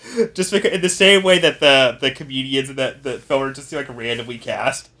 Yeah, just because in the same way that the comedians in the film are just like randomly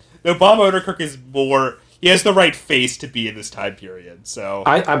cast. No, Bob Odenkirk is more. He has the right face to be in this time period. So,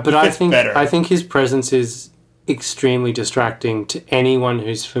 I think his presence is extremely distracting to anyone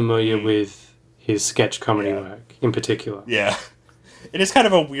who's familiar with his sketch comedy work in particular. Yeah, it is kind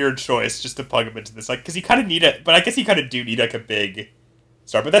of a weird choice just to plug him into this, like, because you kind of need it. But I guess you kind of do need like a big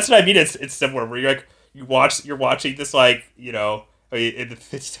star. But that's what I mean. It's similar where you're like you're watching this, like, you know, in the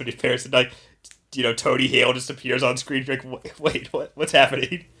 1570 Paris, and like, you know, Tony Hale just appears on screen. You're like, wait, what's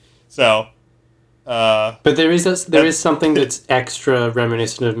happening? So. But there is something that's extra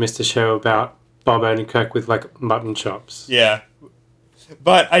reminiscent of Mr. Show about Bob Odenkirk with like mutton chops. Yeah,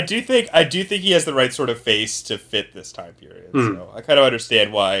 but I do think he has the right sort of face to fit this time period. So I kind of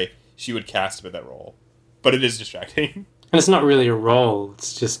understand why she would cast him in that role, but it is distracting. And it's not really a role;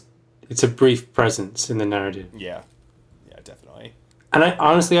 it's a brief presence in the narrative. Yeah, definitely. And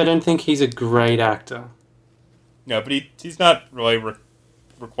I don't think he's a great actor. No, but he's not really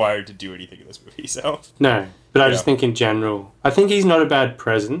required to do anything in this movie, so... No, but I just think in general... I think he's not a bad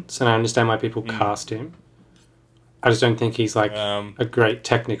presence, and I understand why people cast him. I just don't think he's, like, a great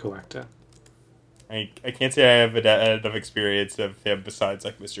technical actor. I can't say I have enough experience of him besides,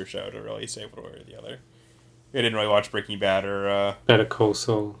 like, Mr. Show to really say one way or the other. I didn't really watch Breaking Bad or... Better Call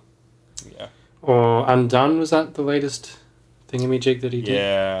Saul. Yeah. Or Undone, was that the latest thingamajig that he did?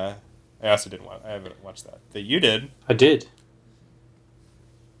 Yeah. I also didn't watch. I haven't watched that. That you did. I did.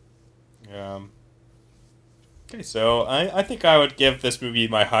 Okay, so I think I would give this movie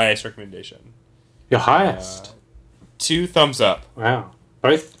my highest recommendation. Your highest? 2 thumbs up. Wow.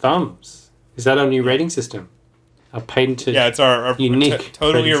 Both thumbs. Is that our new rating system? Our patented, Yeah, it's our unique,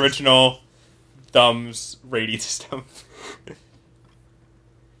 totally original thumbs rating system.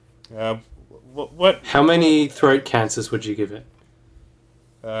 What? How many throat cancers would you give it?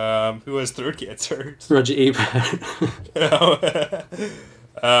 Who has throat cancer? Roger Ebert.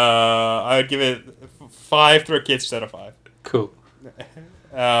 I would give it 5 throat cancers out of 5. Cool.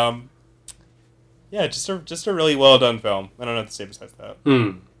 Yeah, just a really well done film. I don't know what to say besides that.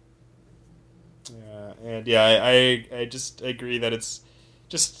 And yeah, I just agree that it's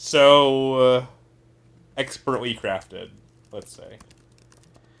just so expertly crafted. Let's say,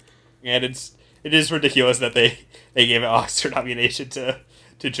 and it is ridiculous that they gave an Oscar nomination to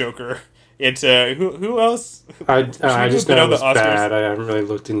Joker and to who else? I just know it was bad. I haven't really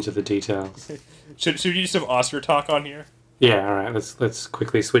looked into the details. Should we do some Oscar talk on here? Yeah, all right. Let's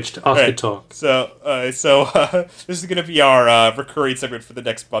quickly switch to Oscar talk. So this is going to be our recurring segment for the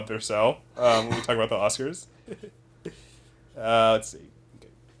next month or so when we talk about the Oscars. Let's see. Okay.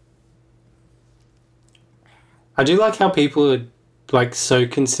 I do like how people are like so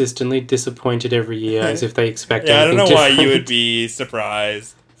consistently disappointed every year, as if they expect. Yeah, I don't know different. why you would be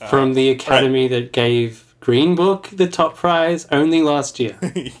surprised From the Academy that gave Green Book the top prize only last year.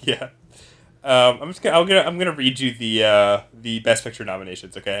 Yeah. I'm gonna read you the Best Picture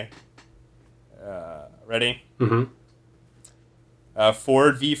nominations. Okay. Ready? Mm-hmm.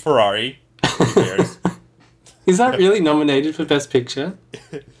 Ford v Ferrari. Who cares? Is that really nominated for Best Picture?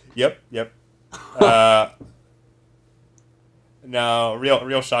 Yep. No,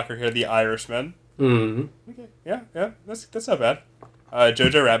 real shocker here. The Irishman. Mm. Okay. Yeah. That's not bad.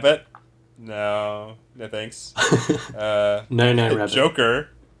 Jojo Rabbit. No thanks. No, Rabbit.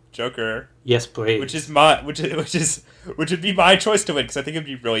 Joker. Yes, please. Which would be my choice to win, because I think it'd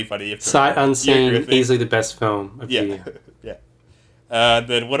be really funny if Sight Unseen, easily the best film of the year. Yeah.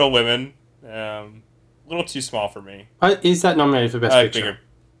 Then Little Women, a little too small for me. Is that nominated for Best Picture?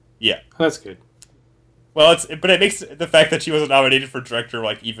 Yeah. Oh, that's good. Well, but it makes the fact that she wasn't nominated for director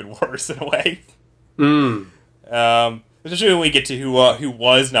like even worse in a way. Especially when we get to who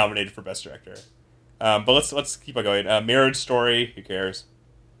was nominated for Best Director. But let's keep on going. Marriage Story, who cares?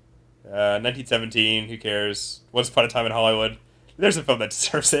 1917, who cares? Once Upon a Time in Hollywood, there's a film that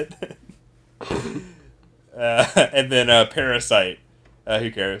deserves it. And then Parasite,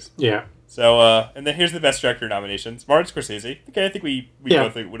 who cares? Yeah. So and then here's the Best Director nominations: Martin Scorsese. Okay, I think we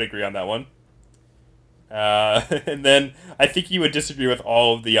both would agree on that one. And then I think you would disagree with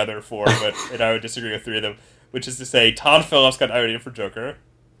all of the other 4, and I would disagree with 3 of them, which is to say Todd Phillips got nominated for Joker.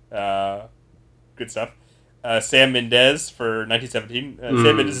 Good stuff. Sam Mendes for 1917.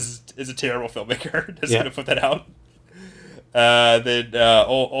 Sam Mendes is a terrible filmmaker. Just going to put that out. Then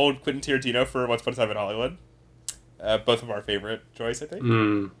old Quentin Tarantino for Once Upon a Time in Hollywood. Both of our favorite choice, I think.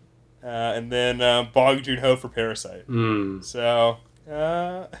 And then Bong Joon-ho for Parasite. So,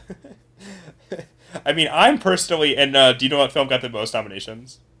 I mean, I'm personally... And do you know what film got the most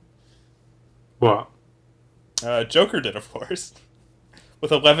nominations? What? Joker did, of course.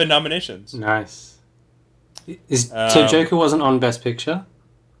 With 11 nominations. Nice. So Joker wasn't on Best Picture?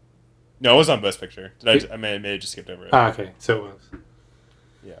 No, it was on Best Picture. I may have just skipped over it. Okay, so it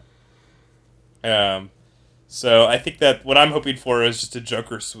was. Yeah. So I think that what I'm hoping for is just a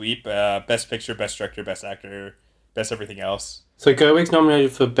Joker sweep. Best Picture, Best Director, Best Actor, Best everything else. So Gerwig's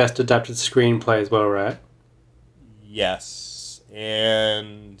nominated for Best Adapted Screenplay as well, right? Yes.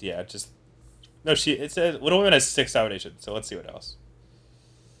 And yeah, just... No, it says Little Women has 6 nominations, so let's see what else.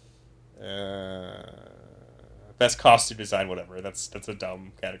 Best costume design, whatever. That's a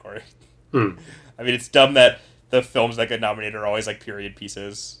dumb category. I mean, it's dumb that the films that get nominated are always like period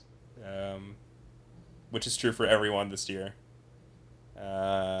pieces, which is true for everyone this year.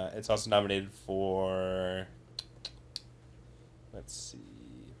 It's also nominated for, let's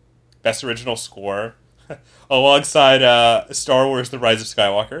see, Best Original Score, alongside Star Wars: The Rise of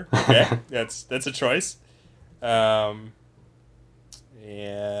Skywalker. Okay, that's a choice. And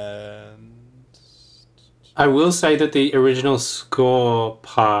I will say that the original score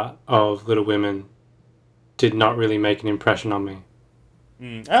part of Little Women did not really make an impression on me.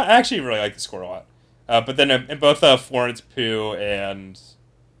 I actually really like the score a lot. But then in both Florence Pugh and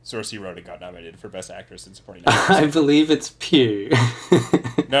Saoirse Ronan got nominated for Best Actress in Supporting Actress. I believe it's Pugh.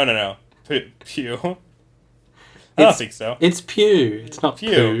 No. Pugh. I don't think so. It's Pugh. It's not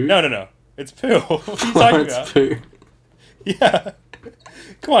Pugh. No. It's Pooh. What are you talking Florence about? Pugh. Yeah.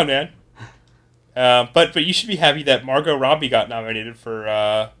 Come on, man. But you should be happy that Margot Robbie got nominated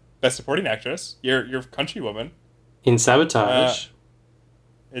for Best Supporting Actress. Your countrywoman. In Sabotage.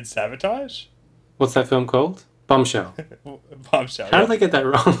 In Sabotage? What's that film called? Bombshell. Bombshell. How did they get that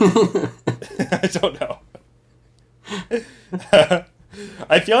wrong? I don't know.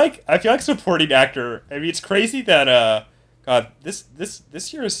 I feel like supporting actor. I mean, it's crazy that God, this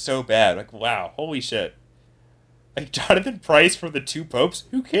year is so bad. Like, wow, holy shit. Like Jonathan Pryce for The Two Popes.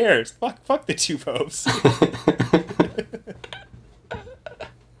 Who cares? Fuck The Two Popes.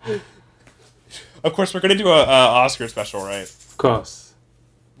 Of course, we're gonna do a Oscar special, right? Of course.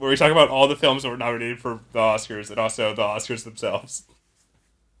 Where we talk about all the films that were nominated for the Oscars and also the Oscars themselves.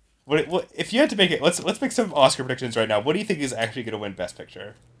 What if you had to make it? Let's make some Oscar predictions right now. What do you think is actually going to win Best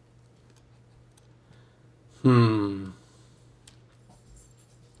Picture?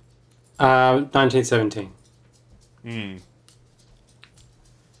 1917.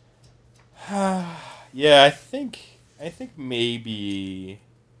 Yeah, I think maybe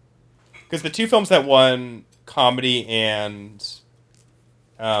because the two films that won comedy and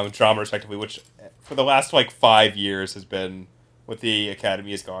drama respectively, which for the last like 5 years has been what the Academy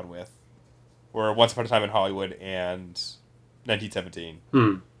has gone with, were Once Upon a Time in Hollywood and 1917.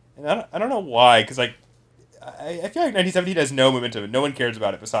 And I don't know why, because like I feel like 1917 has no momentum. No one cares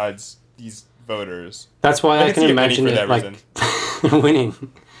about it besides these voters. That's why I can imagine it like winning.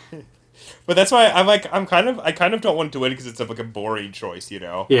 But that's why I kind of don't want it to win because it's like a boring choice, you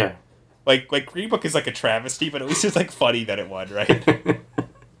know. Yeah. Like Green Book is like a travesty, but at least it's like funny that it won, right?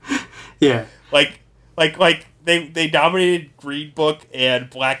 Yeah. Like they nominated Green Book and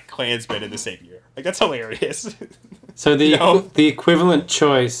Black Klansman in the same year. Like that's hilarious. So the equivalent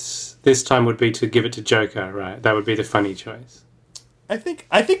choice this time would be to give it to Joker, right? That would be the funny choice. I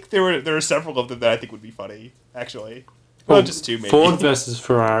think there were several of them that I think would be funny, actually. Well, just two, maybe. Ford versus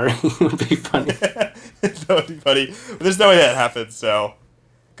Ferrari would be funny. That would be funny. But there's no way that happens, so.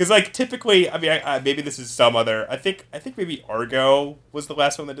 Because, like, typically, I mean, maybe this is some other. I think maybe Argo was the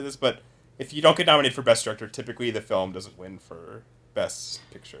last one that did this, but if you don't get nominated for Best Director, typically the film doesn't win for Best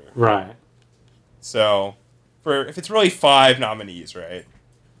Picture. Right. So, if it's really 5 nominees, right?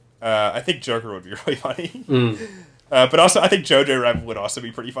 I think Joker would be really funny. But also, I think Jojo Rabbit would also be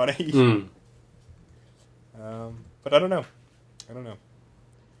pretty funny. But I don't know.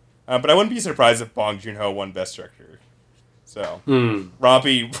 But I wouldn't be surprised if Bong Joon-ho won Best Director. So,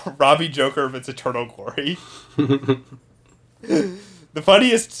 Robbie Joker of its eternal glory. The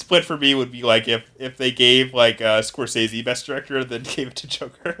funniest split for me would be like if they gave like Scorsese Best Director, then gave it to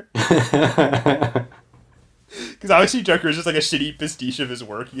Joker. Because obviously Joker is just like a shitty pastiche of his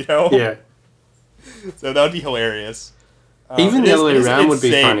work, you know? Yeah. So that would be hilarious. Even the other way around would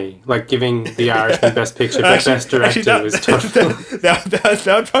be funny, like giving The Irishman Best Picture, but Best Director was Todd Phillips. That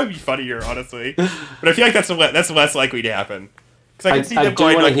would probably be funnier, honestly. But I feel like that's less likely to happen. Because I can see them do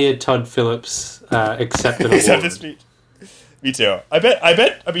want to hear Todd Phillips accept an award. Me too. I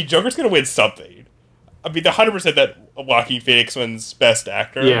bet. I mean, Joker's gonna win something. I mean, the 100% that Joaquin Phoenix wins Best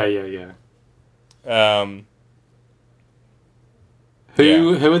Actor. Yeah.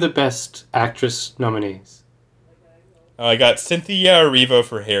 Who are the Best Actress nominees? I got Cynthia Erivo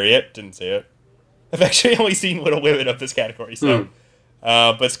for Harriet. Didn't see it. I've actually only seen Little Women of this category, so.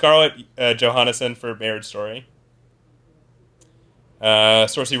 But Scarlett Johansson for Marriage Story.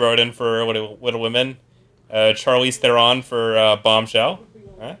 Saoirse Ronan for Little Women. Charlize Theron for Bombshell.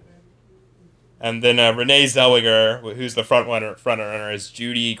 And then Renee Zellweger, who's the front runner, is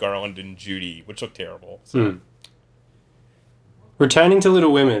Judy Garland and Judy, which looked terrible. So. Returning to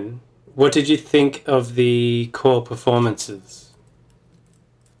Little Women, what did you think of the core performances?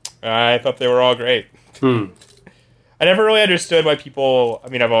 I thought they were all great. I never really understood why people. I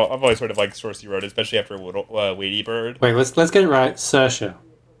mean, I've always sort of liked Saoirse Ronan, especially after Lady Bird. Wait, let's get it right. Saoirse,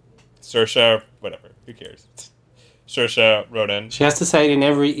 whatever. Who cares? Saoirse Ronan. She has to say it in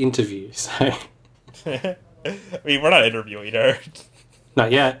every interview. So. I mean, we're not interviewing her.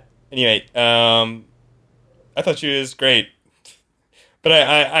 Not yet. Anyway, I thought she was great. But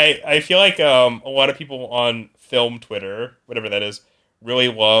I feel like a lot of people on film Twitter, whatever that is, really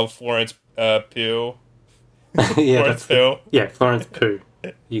love Florence Pugh. Florence Pugh. Yeah, Florence Pugh.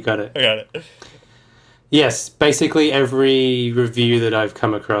 You got it. I got it. Yes, basically every review that I've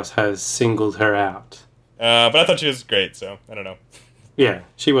come across has singled her out. But I thought she was great, so I don't know. Yeah,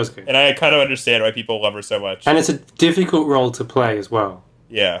 she was good. And I kind of understand why people love her so much. And it's a difficult role to play as well.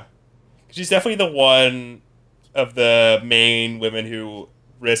 Yeah. She's definitely the one of the main women who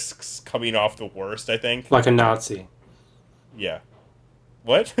risks coming off the worst, I think. Like a Nazi. Yeah.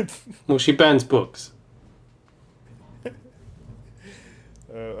 What? Well, she burns books.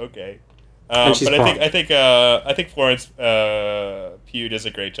 Okay. And she's But blonde. I think Florence Pugh does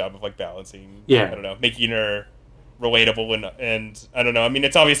a great job of like balancing. Yeah. I don't know, making her relatable and I don't know. I mean,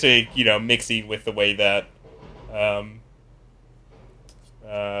 it's obviously mixing with the way that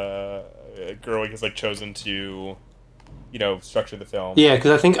Gerwig has like chosen to structure the film. Yeah,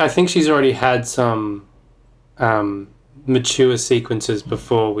 because I think she's already had some mature sequences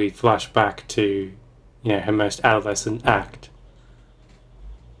before we flash back to her most adolescent act.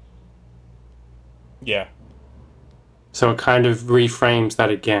 Yeah. So it kind of reframes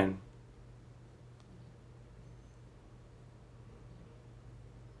that again.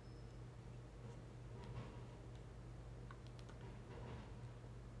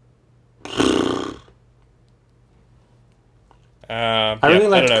 I really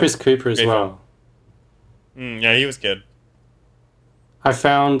liked Chris Cooper as well. Yeah, he was good. I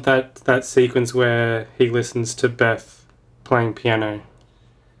found that sequence where he listens to Beth playing piano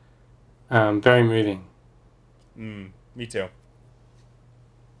very moving. Me too.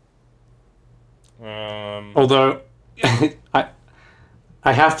 Although I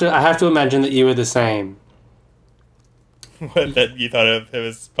have to imagine that you were the same. What, that you thought of him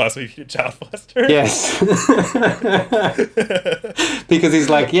as possibly a child molester? Yes. Because he's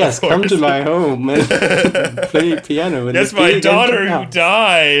like, yes, come to my home and play piano. And that's my daughter who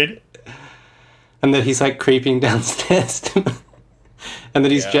died. And then he's like creeping downstairs. And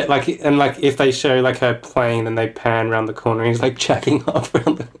then he's if they show like her playing, then they pan around the corner and he's like jacking off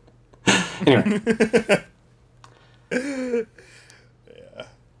around the... Anyway.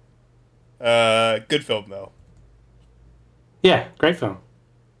 Yeah. Good film though. Yeah, great film.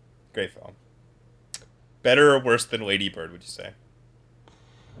 Great film. Better or worse than Lady Bird, would you say?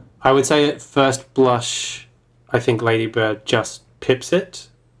 I would say at first blush, I think Lady Bird just pips it,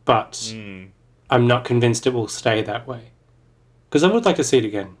 but I'm not convinced it will stay that way. Because I would like to see it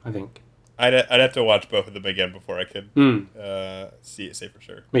again, I think. I'd have to watch both of them again before I could say for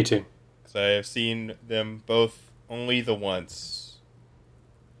sure. Me too. Because I have seen them both only the once.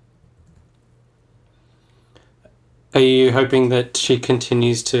 Are you hoping that she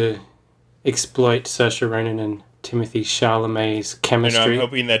continues to exploit Saoirse Ronan and Timothée Chalamet's chemistry? I'm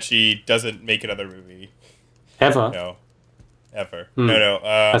hoping that she doesn't make another movie. Ever? No. Ever. No.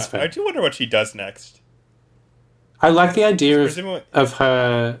 That's fair. I do wonder what she does next. I like the idea of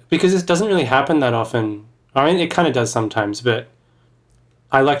her... Because this doesn't really happen that often. I mean, it kind of does sometimes, but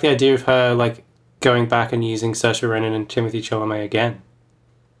I like the idea of her like going back and using Saoirse Ronan and Timothée Chalamet again.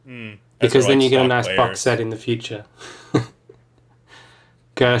 Because then you get a nice box set in the future.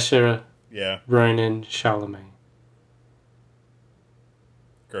 Gersha, Ronan, Chalamet.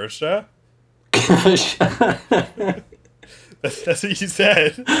 Gersha? Gersha. That's what you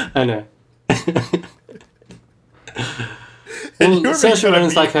said. I know. Well, Saoirse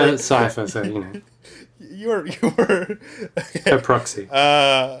Ronan's like a cipher, so you know. You were a proxy.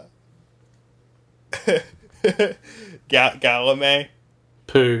 Chalamet.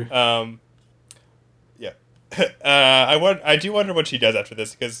 Pooh. Yeah. I do wonder what she does after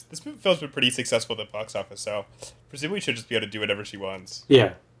this, because this film's been pretty successful at the box office, so presumably she'll just be able to do whatever she wants.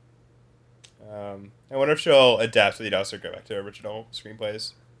 Yeah. I wonder if she'll adapt to the Oscar, go back to original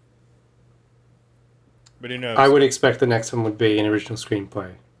screenplays. But who knows? I would expect the next one would be an original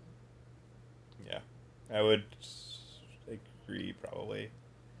screenplay. Yeah. I would agree, probably.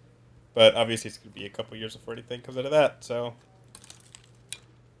 But obviously it's going to be a couple years before anything comes out of that, so...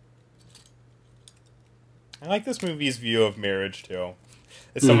 I like this movie's view of marriage, too.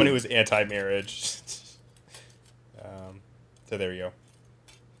 As someone who is anti-marriage. So there you go.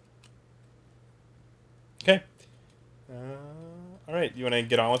 Okay. All right, you want to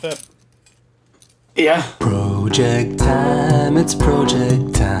get on with it? Yeah. Project time, it's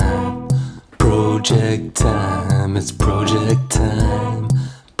project time. Project time, it's project time.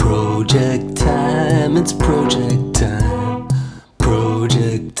 Project time, it's project time.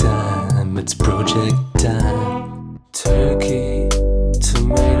 Project time, it's project time. Turkey,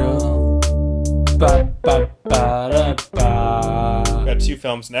 tomato, ba ba ba da ba. We've got two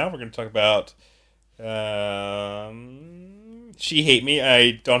films now. We're going to talk about She Hate Me.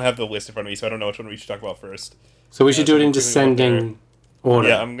 I don't have the list in front of me, so I don't know which one we should talk about first. So we should do it in descending order.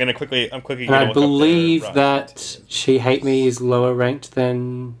 Yeah, I'm quickly. And I believe that She Hate Me is lower ranked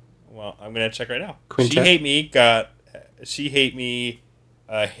than. Well, I'm gonna check right now. Quintet? She Hate Me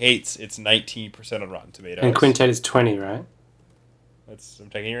hates its 19% on Rotten Tomatoes. And Quintet is 20, right? I'm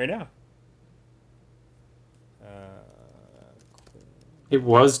checking it right now. It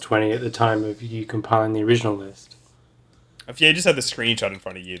was 20 at the time of you compiling the original list. If you just had the screenshot in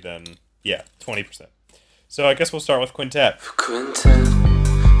front of you, then yeah, 20%. So I guess we'll start with Quintet. For Quintet,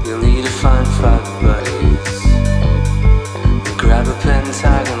 you'll need to find 5 buddies. Grab a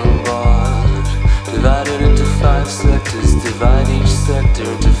pentagonal board, divide it into 5 sectors, divide each sector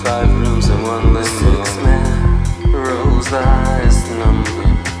into 5 rooms and 1 limbo. 6 man rolls the highest number,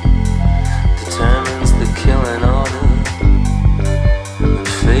 determines the killing order, and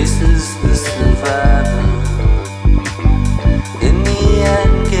faces the survivor in the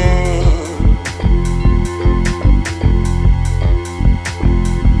end game.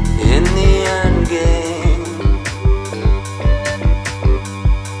 In the end game.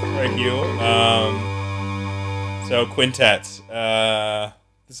 Right, you. So Quintet.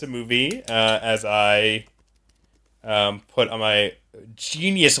 This is a movie, as I put on my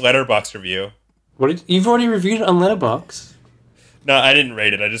genius Letterboxd review. You've already reviewed it on Letterboxd? No, I didn't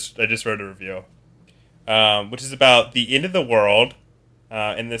rate it. I just wrote a review, which is about the end of the world.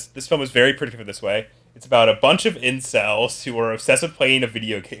 And this film is very predictive this way. It's about a bunch of incels who are obsessed with playing a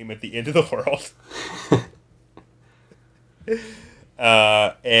video game at the end of the world.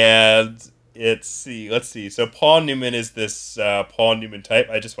 And let's see. So Paul Newman is this Paul Newman type.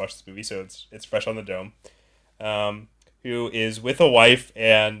 I just watched this movie, so it's fresh on the dome. Who is with a wife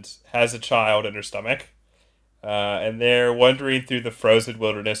and has a child in her stomach. And they're wandering through the frozen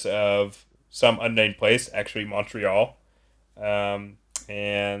wilderness of some unnamed place, actually Montreal.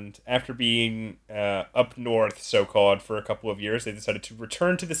 And after being up north, so-called, for a couple of years, they decided to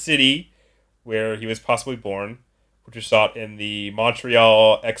return to the city where he was possibly born, which was shot in the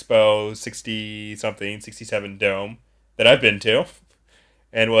Montreal Expo 67 Dome that I've been to,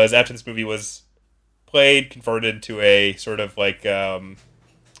 and was, after this movie was played, converted into a sort of like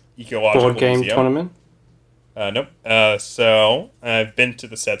ecological board game museum. Tournament? Nope. So I've been to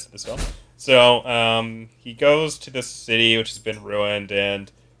the sets of this film. So he goes to this city which has been ruined,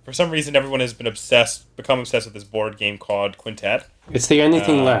 and for some reason everyone has become obsessed with this board game called Quintet. It's the only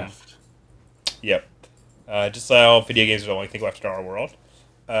thing left. Yep. Just like video games are the only thing left in our world.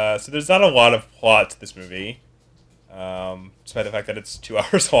 So there's not a lot of plot to this movie, despite the fact that it's 2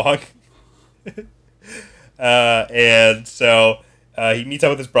 hours long. And so he meets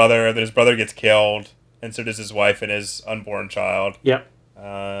up with his brother, and then his brother gets killed, and so does his wife and his unborn child. Yep.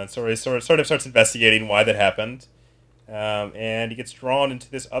 So he sort of starts investigating why that happened, and he gets drawn into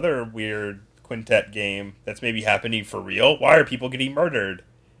this other weird Quintet game that's maybe happening for real. Why are people getting murdered?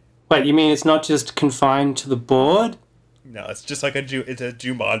 Wait, you mean it's not just confined to the board? No, it's just like it's a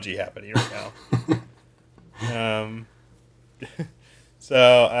Jumanji happening right now.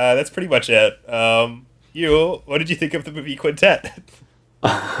 So that's pretty much it. What did you think of the movie Quintet?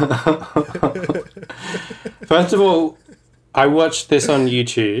 First of all, I watched this on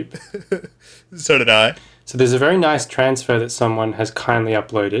YouTube. So did I. So there's a very nice transfer that someone has kindly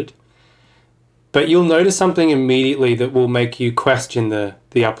uploaded. But you'll notice something immediately that will make you question the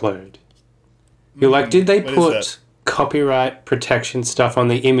upload. You're like, did they put copyright protection stuff on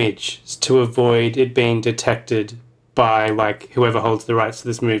the image to avoid it being detected by like whoever holds the rights to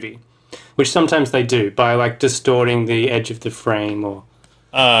this movie? Which sometimes they do, by like distorting the edge of the frame or...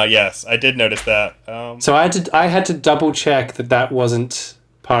 Yes, I did notice that. So I had to double check that wasn't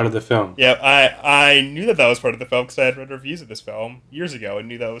part of the film. Yeah, I knew that was part of the film because I had read reviews of this film years ago and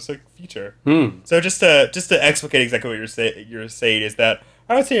knew that was a feature. So just to explicate exactly what you're saying is that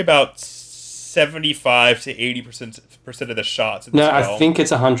I would say about 75 to 80% of the shots in this film. No, I think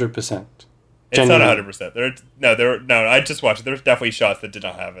it's 100%. It's not 100%. I just watched it. There's definitely shots that did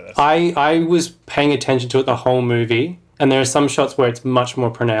not have this. I was paying attention to it the whole movie, and there are some shots where it's much more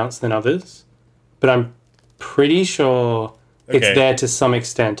pronounced than others, but I'm pretty sure it's there to some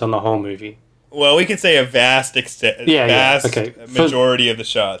extent on the whole movie. Well, we could say a vast extent, majority of the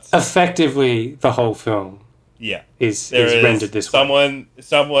shots. Effectively, the whole film. Yeah, is rendered this way.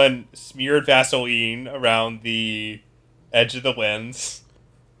 Someone smeared Vaseline around the edge of the lens.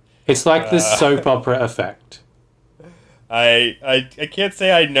 It's like the soap opera effect. I can't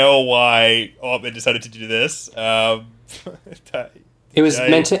say I know why Altman decided to do this. It was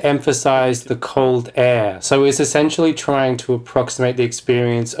meant to emphasize the cold air. So it was essentially trying to approximate the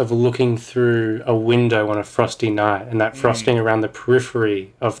experience of looking through a window on a frosty night and that frosting around the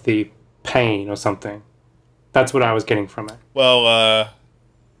periphery of the pane or something. That's what I was getting from it. Well,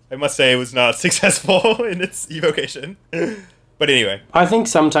 I must say it was not successful in its evocation. But anyway. I think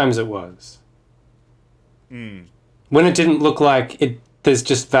sometimes it was. When it didn't look like there's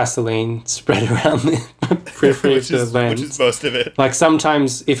just Vaseline spread around the periphery of the lens. Which is most of it. Like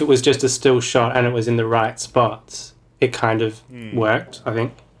sometimes if it was just a still shot and it was in the right spots, it kind of worked, I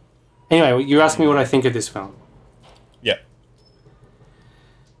think. Anyway, you asked me what I think of this film. Yeah.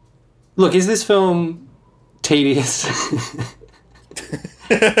 Look, is this film tedious?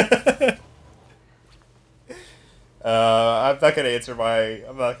 I'm not gonna answer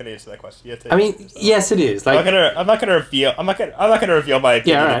that question. I mean, yes, it is. Like, I'm not gonna reveal my opinion.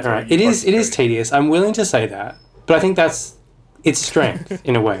 Yeah, all right. It is tedious. I'm willing to say that, but I think that's its strength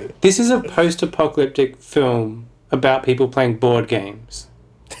in a way. This is a post-apocalyptic film about people playing board games.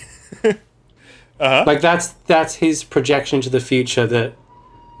 Like that's his projection to the future, that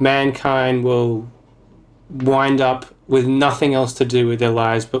mankind will wind up with nothing else to do with their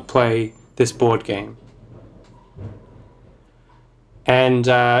lives but play this board game. And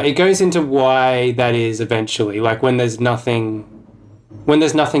it goes into why that is eventually. Like when there's nothing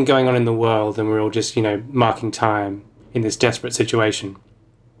going on in the world and we're all just, marking time in this desperate situation.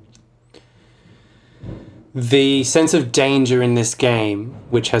 The sense of danger in this game,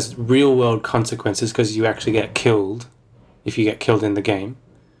 which has real world consequences because you actually get killed if you get killed in the game,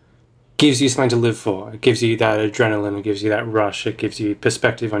 gives you something to live for. It gives you that adrenaline, it gives you that rush, it gives you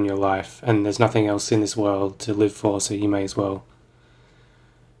perspective on your life, and there's nothing else in this world to live for, so you may as well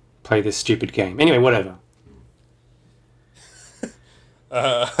play this stupid game. Anyway, whatever.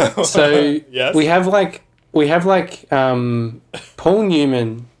 So yes? we have Paul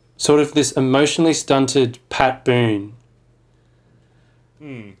Newman, sort of this emotionally stunted Pat Boone,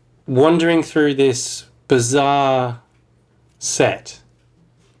 wandering through this bizarre set.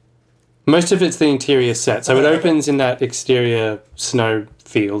 Most of it's the interior set, so it opens in that exterior snow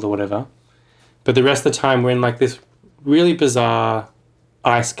field or whatever, but the rest of the time we're in like this really bizarre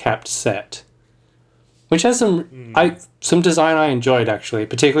ice-capped set, which has some design I enjoyed, actually,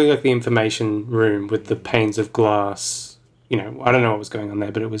 particularly like the information room with the panes of glass. I don't know what was going on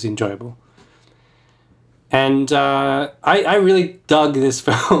there, but it was enjoyable. And I really dug this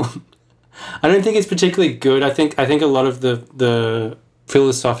film. I don't think it's particularly good. I think a lot of the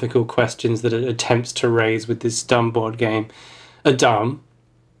philosophical questions that it attempts to raise with this dumb board game are dumb.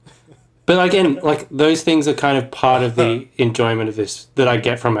 But again, like, those things are kind of part of the enjoyment of this that I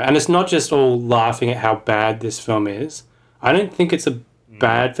get from it. And it's not just all laughing at how bad this film is. I don't think it's a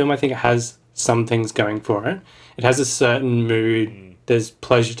bad film. I think it has some things going for it. It has a certain mood. There's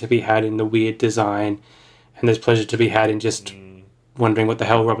pleasure to be had in the weird design. And there's pleasure to be had in just wondering what the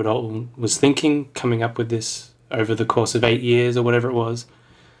hell Robert Altman was thinking, coming up with this over the course of 8 years or whatever it was.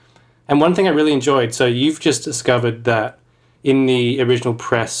 And one thing I really enjoyed, so you've just discovered that in the original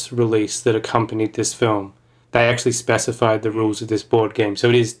press release that accompanied this film, they actually specified the rules of this board game, so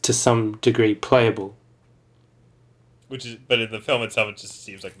it is to some degree playable. But in the film itself, it just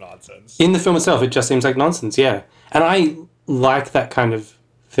seems like nonsense. In the film itself, it just seems like nonsense, yeah. And I like that kind of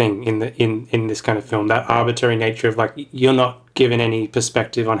thing in this kind of film, that arbitrary nature of, like, you're not given any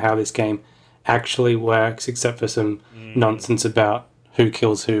perspective on how this game actually works, except for some nonsense about who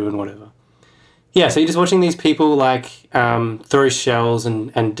kills who and whatever. Yeah, so you're just watching these people, like, throw shells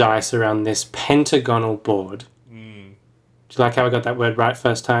and dice around this pentagonal board. Do you like how I got that word right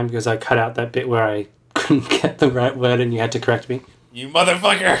first time? Because I cut out that bit where I couldn't get the right word and you had to correct me. You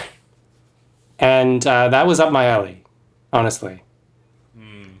motherfucker! And that was up my alley, honestly.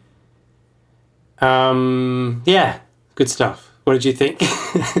 Yeah, good stuff. What did you think?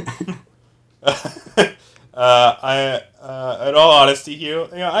 In all honesty, Hugh,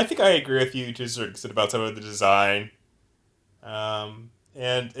 I think I agree with you to a certain extent about some of the design. And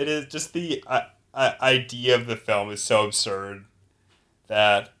it is just the idea of the film is so absurd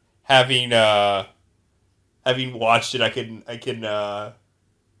that having watched it, I can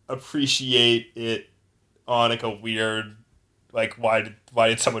appreciate it on like a weird, like, why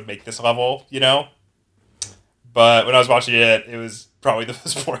did someone make this level, But when I was watching it, it was probably the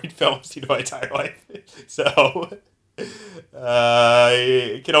most boring film I've seen in my entire life. So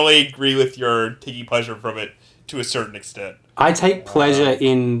I can only agree with your taking pleasure from it to a certain extent. I take pleasure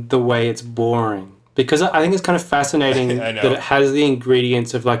in the way it's boring, because I think it's kind of fascinating that it has the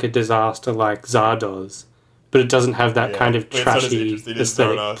ingredients of like a disaster like Zardoz, but it doesn't have that kind of trashy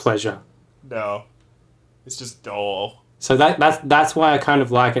aesthetic pleasure. No, it's just dull. So that's why I kind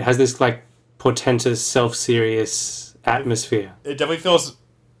of like it. It has this like portentous, self-serious atmosphere. It definitely feels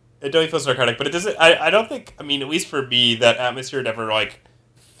narcotic, but it doesn't. I don't think. I mean, at least for me, that atmosphere never like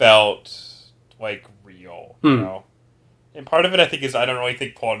felt like real. You know. And part of it, I think, is I don't really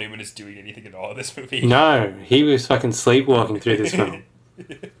think Paul Newman is doing anything at all in this movie. No, he was fucking sleepwalking through this film.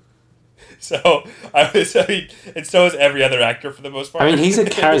 And so is every other actor for the most part. I mean, he's a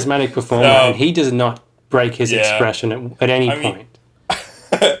charismatic performer, and he does not break his expression at any point.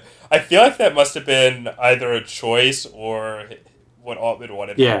 I feel like that must have been either a choice or what Altman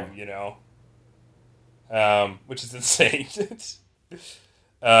wanted from him, which is insane.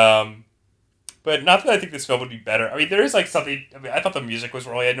 But not that I think this film would be better. I mean, there is like something. I mean, I thought the music was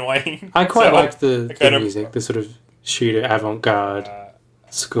really annoying. I quite so liked the kind music, the sort of shooter avant-garde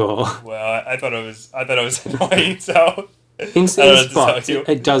score. Well, I thought it was annoying. So in spots,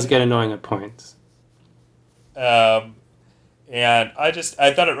 it does get annoying at points. And I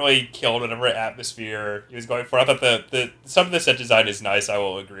thought it really killed whatever atmosphere he was going for. I thought the some of the set design is nice. I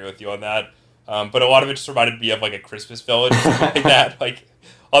will agree with you on that. But a lot of it just reminded me of like a Christmas Village, or something like that. Like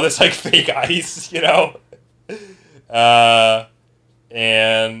all this like fake ice, you know.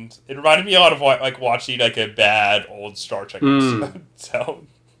 And it reminded me a lot of like watching like a bad old Star Trek episode. So,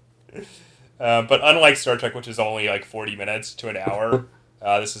 but unlike Star Trek, which is only like 40 minutes to an hour.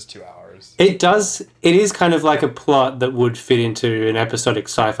 This is 2 hours. It is kind of like a plot that would fit into an episodic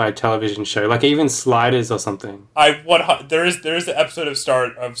sci-fi television show, like even Sliders or something. There is an episode of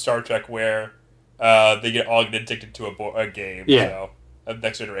Star Trek where they get all addicted to a game. Yeah. So, of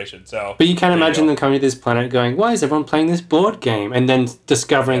Next Generation. So, but you can't imagine them coming to this planet going, "Why is everyone playing this board game?" And then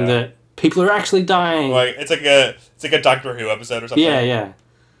discovering that people are actually dying. Like it's like a Doctor Who episode or something. Yeah.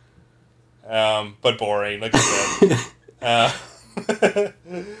 But boring, like I said.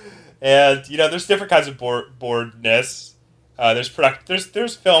 And there's different kinds of boredness.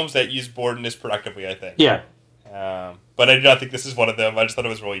 There's films that use boredness productively, I think. Yeah. But I do not think this is one of them. I just thought it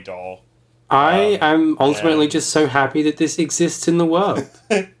was really dull. I am ultimately just so happy that this exists in the world.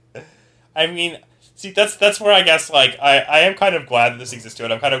 I mean, see, that's where I guess like I am kind of glad that this exists too,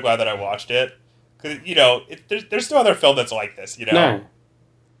 and I'm kind of glad that I watched it because there's no other film that's like this. No.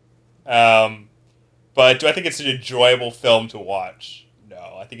 But do I think it's an enjoyable film to watch?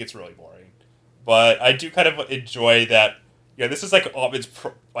 No, I think it's really boring. But I do kind of enjoy that. This is like Altman's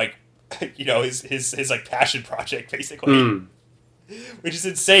his like passion project basically, which is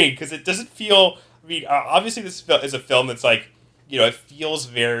insane because it doesn't feel. I mean, obviously this is a film that's like it feels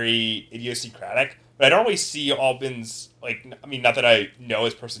very idiosyncratic, but I don't really see Altman's like. I mean, not that I know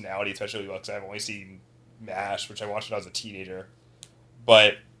his personality, especially because I've only seen MASH, which I watched when I was a teenager,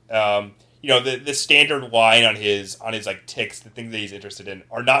 but. The standard line on his like tics, the things that he's interested in,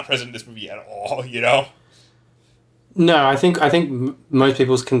 are not present in this movie at all. No, I think most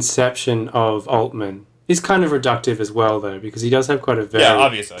people's conception of Altman is kind of reductive as well, though, because he does have quite a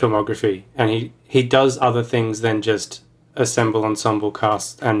varied filmography, and he does other things than just assemble ensemble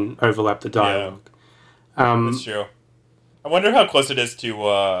casts and overlap the dialogue. That's true. I wonder how close it is to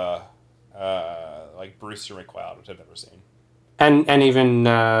like Brewster McCloud, which I've never seen. And even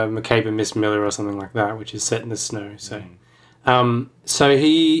McCabe and Miss Miller or something like that, which is set in the snow. So, so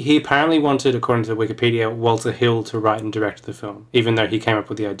he apparently wanted, according to Wikipedia, Walter Hill to write and direct the film, even though he came up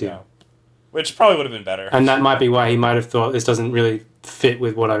with the idea. Yeah. Which probably would have been better. And that might be why he might have thought this doesn't really fit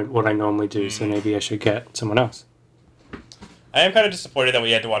with what I normally do. So maybe I should get someone else. I am kind of disappointed that we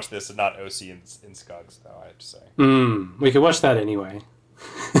had to watch this and not OC in Scugs, though. I have to say. We could watch that anyway.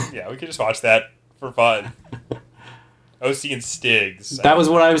 Yeah, we could just watch that for fun. OC and Stigs. That was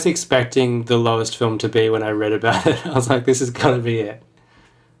what I was expecting the lowest film to be when I read about it. I was like, this is going to be it.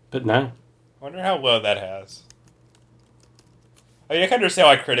 But no. I wonder how low that has. I mean, I can understand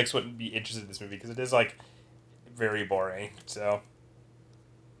why critics wouldn't be interested in this movie, because it is, like, very boring, so...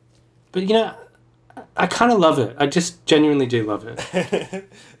 But, I kind of love it. I just genuinely do love it.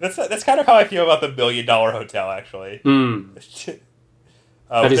 That's kind of how I feel about the $1 Million Hotel, actually.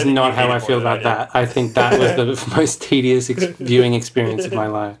 That is not how I feel about that. I think that was the most tedious viewing experience of my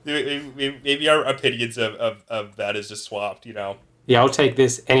life. Maybe our opinions of that is just swapped, Yeah, I'll take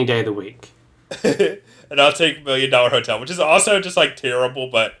this any day of the week. And I'll take $1 Million Hotel, which is also just, like, terrible,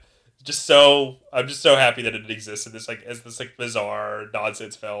 but I'm just so happy that it exists in this, like, as this, like, bizarre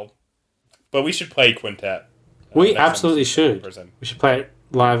nonsense film. But we should play Quintet. We absolutely should. We should play it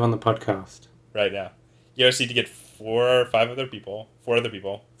live on the podcast. Right now. You just need to get 4 or 5 other people. 4 other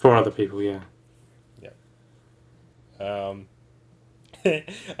people. 4 other people, yeah. Yeah.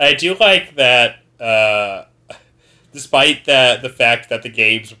 I do like that, despite the fact that the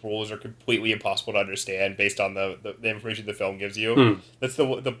game's rules are completely impossible to understand based on the information the film gives you, that's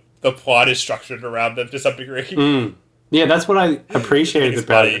the plot is structured around them to some degree. Yeah, that's what I appreciated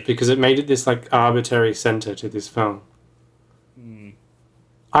about it, because it made it this like arbitrary center to this film.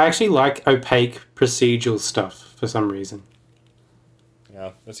 I actually like opaque procedural stuff for some reason.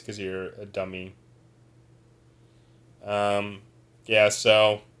 Yeah, that's because you're a dummy. Yeah,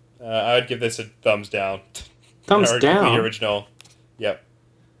 so I would give this a thumbs down. Thumbs down? The original. Yep.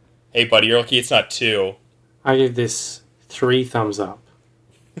 Hey, buddy, you're lucky it's not 2. I give this 3 thumbs up.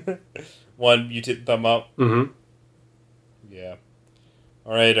 1 muted thumb up? Mm-hmm. Yeah.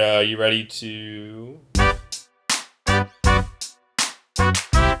 All right, you ready to...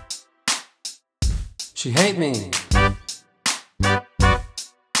 She hate me.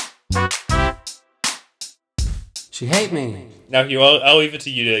 She hate me. Now, Hugh, I'll leave it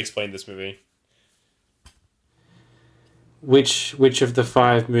to you to explain this movie. Which of the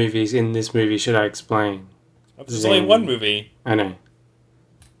 5 movies in this movie should I explain? There's only one movie. I know.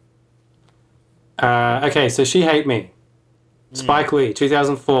 Okay, so She Hate Me. Spike Lee,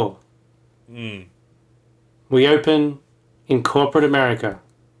 2004. We open in corporate America.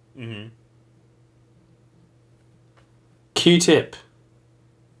 Q-Tip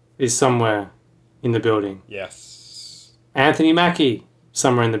is somewhere in the building. Yes. Anthony Mackie,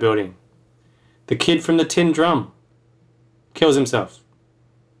 somewhere in the building. The kid from the Tin Drum kills himself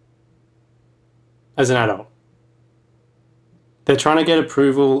as an adult. They're trying to get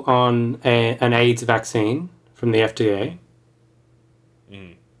approval on an AIDS vaccine from the FDA.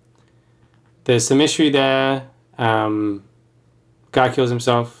 There's some issue there. Guy kills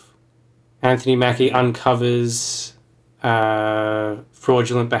himself. Anthony Mackie uncovers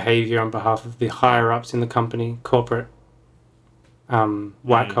fraudulent behavior on behalf of the higher-ups in the company, corporate,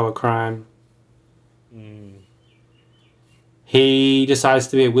 white-collar crime. He decides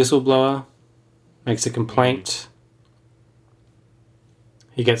to be a whistleblower, makes a complaint.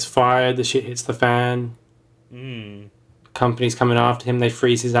 He gets fired, the shit hits the fan. Company's coming after him, they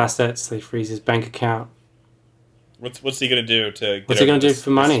freeze his assets, they freeze his bank account. What's he gonna do to get What's he gonna do for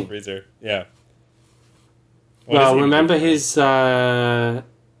money? Freezer? Yeah. Well, remember his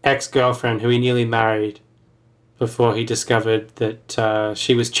ex-girlfriend who he nearly married before he discovered that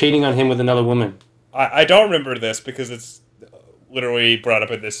she was cheating on him with another woman. I don't remember this because it's literally brought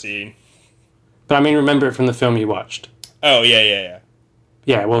up in this scene. But I mean, remember it from the film you watched. Oh, yeah.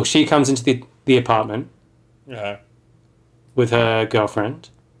 Yeah, well, she comes into the apartment Uh-huh. with her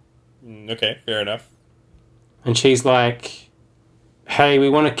girlfriend. Okay, fair enough. And she's like, hey, we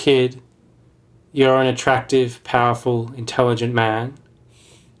want a kid. You're an attractive, powerful, intelligent man.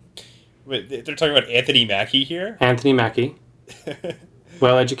 Wait, they're talking about Anthony Mackie here? Anthony Mackie.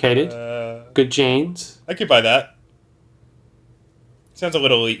 Well-educated. Good genes. I could buy that. Sounds a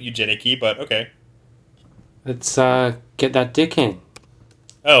little eugenic-y, but okay. Let's get that dick in.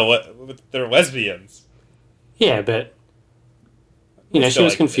 Oh, they're lesbians. Yeah, but... You know, she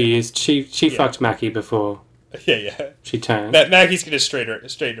was confused. She fucked Mackie before Yeah. she turned. Maggie's gonna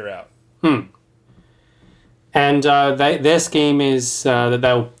straighten her out. And their scheme is that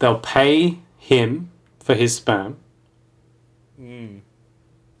they'll pay him for his sperm. He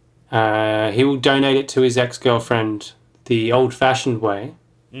will donate it to his ex-girlfriend the old-fashioned way.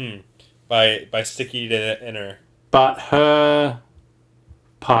 By sticking it in her. But her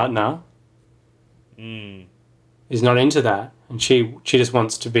partner is not into that, and she just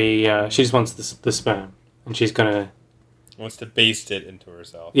wants to be she just wants the sperm, and she's gonna Wants to baste it into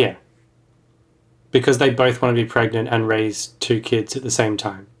herself. Yeah. Because they both want to be pregnant and raise 2 kids at the same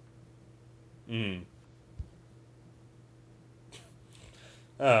time.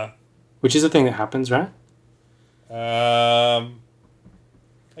 Which is a thing that happens, right? I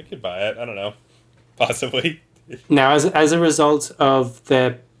could buy it. I don't know. Possibly. Now, as a result of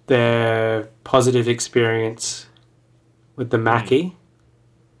their positive experience with the Mackie...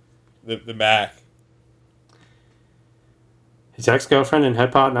 The Mac. His ex-girlfriend and her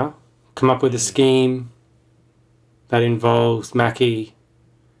partner come up with a scheme that involves Mackie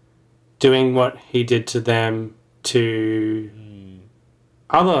doing what he did to them to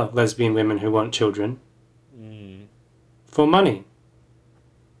other lesbian women who want children for money.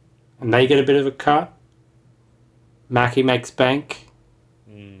 And they get a bit of a cut. Mackie makes bank.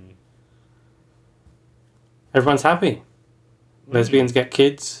 Everyone's happy. Lesbians get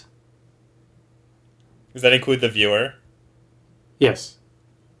kids. Does that include the viewer? Yes.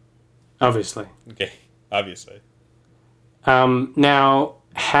 Obviously. Okay, obviously. Now,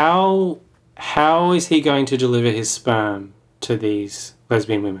 how is he going to deliver his sperm to these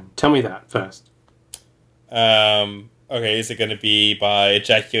lesbian women? Tell me that first. Okay, is it going to be by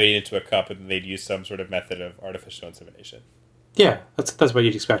ejaculating into a cup and they'd use some sort of method of artificial insemination? Yeah, that's what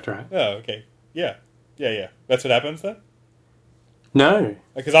you'd expect, right? Oh, okay. Yeah. That's what happens then? No.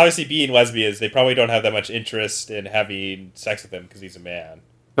 Because obviously being lesbians, they probably don't have that much interest in having sex with him because he's a man.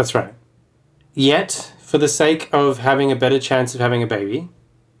 That's right. Yet, for the sake of having a better chance of having a baby,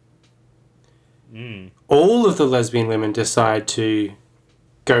 all of the lesbian women decide to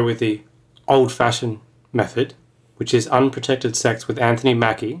go with the old-fashioned method, which is unprotected sex with Anthony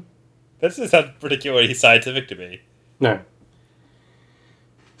Mackie. That doesn't sound particularly scientific to me. No.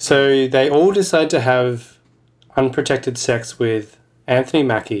 So they all decide to have unprotected sex with Anthony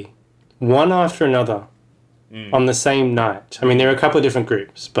Mackie, one after another, on the same night. I mean, there are a couple of different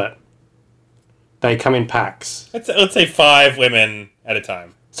groups, but They come in packs. Let's say 5 women at a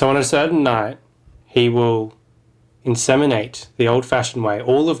time. So on a certain night, he will inseminate the old-fashioned way,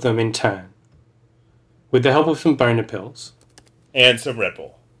 all of them in turn, with the help of some boner pills. And some Red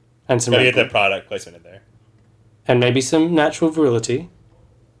Bull. And some Gotta Red get Bull. that product placement in there. And maybe some natural virility.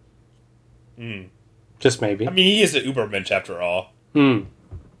 Mm. Just maybe. I mean, he is an Ubermensch after all.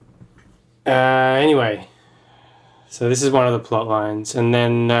 Anyway, so this is one of the plot lines. And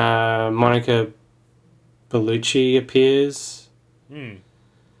then Monica Bellucci appears.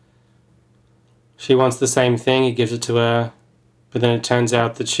 She wants the same thing. He gives it to her. But then it turns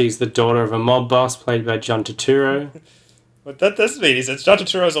out that she's the daughter of a mob boss played by John Turturro. But that doesn't make any sense. John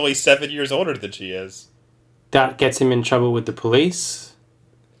Turturro is only 7 years older than she is. That gets him in trouble with the police.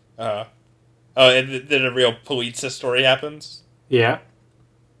 Oh, and then a real Polizia story happens? Yeah.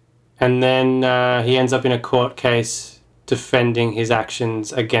 And then he ends up in a court case defending his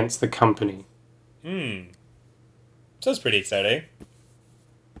actions against the company. Sounds pretty exciting.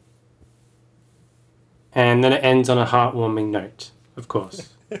 And then it ends on a heartwarming note, of course.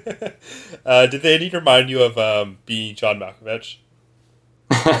 Did they need to remind you of being John Malkovich?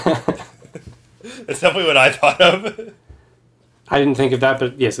 That's definitely what I thought of. I didn't think of that,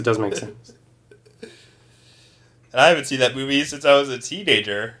 but yes, it does make sense. And I haven't seen that movie since I was a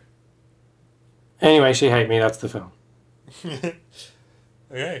teenager. Anyway, She Hate Me, that's the film.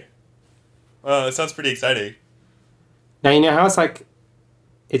 Okay. Well, it sounds pretty exciting. Now, you know how it's like,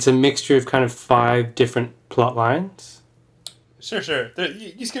 it's a mixture of kind of 5 different plot lines? Sure.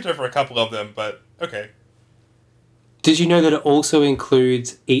 You skipped over a couple of them, but okay. Did you know that it also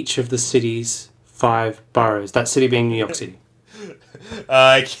includes each of the city's 5 boroughs? That city being New York City.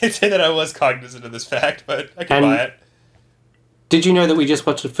 I can't say that I was cognizant of this fact, but I can buy it. Did you know that we just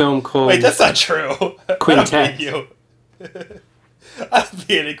watched a film called... Wait, that's not true. Quintet. I don't believe you. I don't think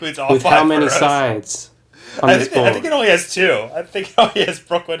it includes all with 5 how many boroughs. sides on I this think, I board? think it only has 2. I think it only has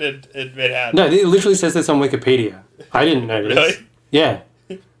Brooklyn and Manhattan. No, it literally says this on Wikipedia. I didn't know this. Really? Yeah.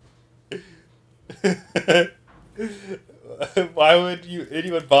 Why would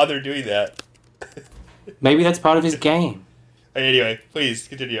anyone bother doing that? Maybe that's part of his game. Anyway, please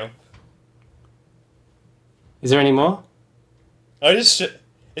continue. Is there any more? It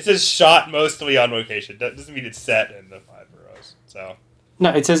says shot mostly on location. That doesn't mean it's set in the 5 boroughs. So No,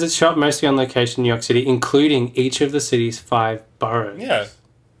 it says it's shot mostly on location in New York City, including each of the city's 5 boroughs. yeah,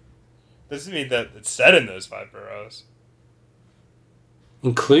 doesn't mean that it's set in those 5 boroughs.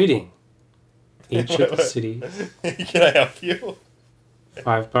 Including each of the city's Can I help you?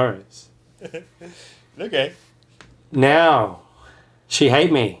 5 boroughs. Okay. Now, She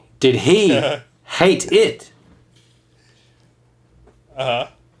Hate Me. Did he hate it? Are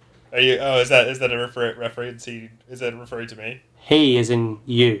you? Oh, is that a reference? Is that referring to me? He is in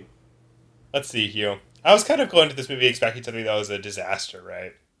you. Let's see, Hugh. I was kind of going to this movie expecting something that was a disaster,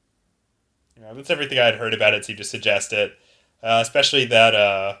 right? That's everything I had heard about it seemed to suggest it. Especially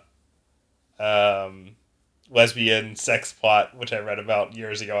that lesbian sex plot, which I read about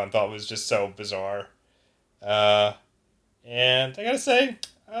years ago and thought was just so bizarre. And I gotta say,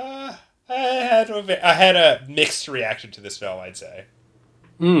 I had a mixed reaction to this film, I'd say.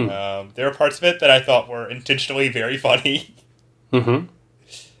 There are parts of it that I thought were intentionally very funny. Mm-hmm.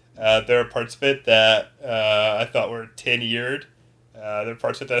 There are parts of it that I thought were 10-yeared. There are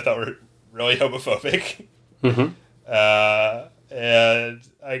parts of it that I thought were really homophobic. Mm-hmm. And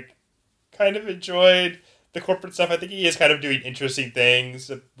I kind of enjoyed the corporate stuff. I think he is kind of doing interesting things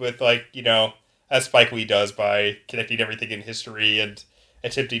with, like, you know, as Spike Lee does by connecting everything in history and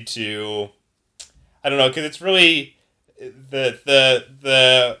attempting to, I don't know, because it's really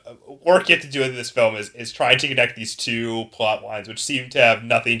the work you have to do in this film is trying to connect these 2 plot lines, which seem to have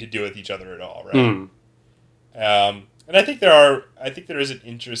nothing to do with each other at all, right? And I think there is an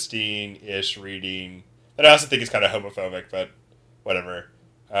interesting-ish reading that I also think is kind of homophobic, but whatever.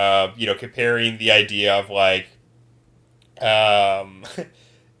 You know, comparing the idea of, like,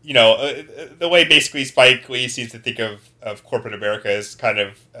 you know, the way basically Spike Lee seems to think of corporate America as kind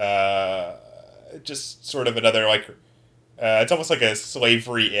of just sort of another, like, it's almost like a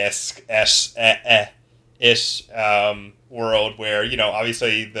slavery-ish world where, you know,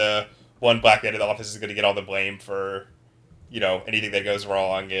 obviously the one black man in the office is going to get all the blame for, you know, anything that goes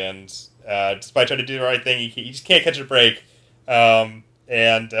wrong, and despite trying to do the right thing, he just can't catch a break. And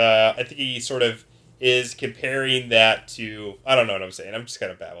I think he sort of is comparing that to, I don't know what I'm saying, I'm just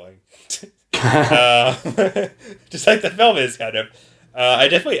kind of babbling. Just like the film is kind of.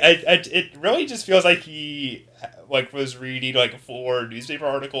 It really just feels like he, like, was reading, like, 4 newspaper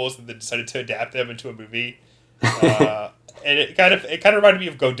articles and then decided to adapt them into a movie. and it kind of reminded me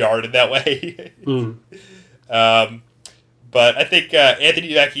of Godard in that way. But I think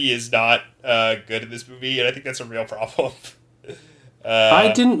Anthony Mackie is not good in this movie, and I think that's a real problem.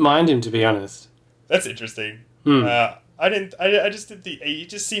 I didn't mind him, to be honest. That's interesting. I didn't. I just didn't think he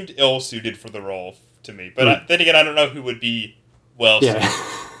just seemed ill suited for the role to me. But then again, I don't know who would be well suited.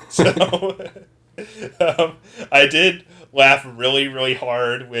 So I did laugh really, really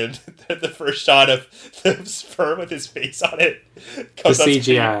hard when the first shot of the sperm with his face on it comes the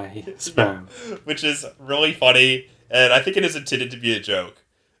CGI sperm, which is really funny, and I think it is intended to be a joke.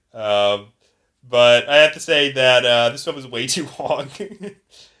 But I have to say that this film is way too long.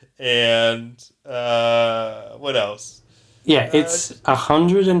 And what else? Yeah, it's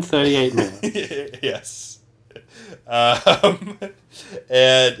 138 minutes. Yes. And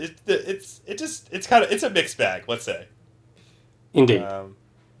it's a mixed bag, let's say. Indeed.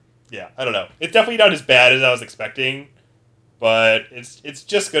 Yeah, I don't know. It's definitely not as bad as I was expecting, but it's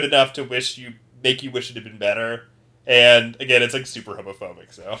just good enough to make you wish it had been better. And again, it's like super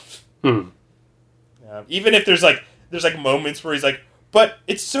homophobic, so even if there's moments where he's like, but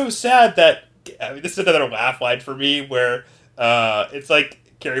it's so sad that, I mean, this is another laugh line for me where it's like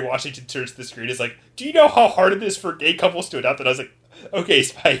Kerry Washington turns to the screen and is like, do you know how hard it is for gay couples to adopt? And I was like, okay,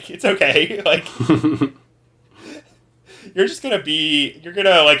 Spike, it's okay. Like, you're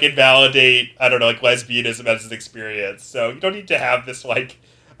gonna like invalidate, I don't know, like lesbianism as an experience. So you don't need to have this like,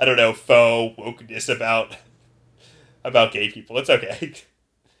 I don't know, faux wokeness about gay people. It's okay.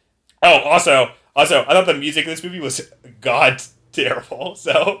 Oh, also, I thought the music in this movie was god terrible.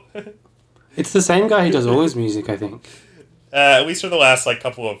 So it's the same guy who does all his music, I think. At least for the last like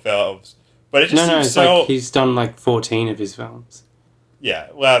couple of films. But it just seems it's so. Like he's done like 14 of his films. Yeah,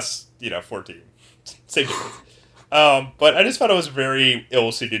 last 14. Same difference. But I just thought it was very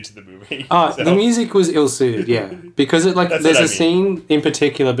ill-suited to the movie. The music was ill-suited, yeah. Because there's a scene in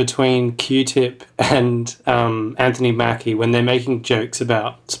particular between Q-Tip and Anthony Mackie when they're making jokes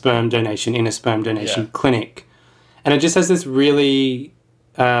about sperm donation in a sperm donation clinic. And it just has this really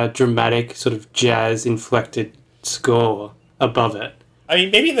dramatic sort of jazz-inflected score above it. I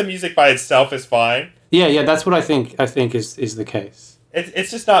mean, maybe the music by itself is fine. Yeah, that's what I think is the case.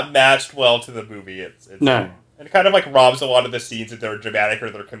 It's just not matched well to the movie. It's no. And it kind of like robs a lot of the scenes of their dramatic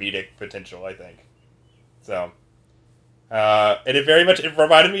or their comedic potential, I think. So, and it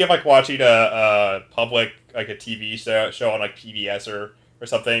reminded me of like watching a public, like a TV show on like PBS or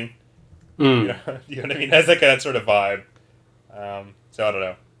something. You know what I mean? It has like that sort of vibe. So I don't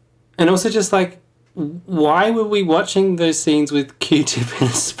know. And also just like, why were we watching those scenes with Q-Tip in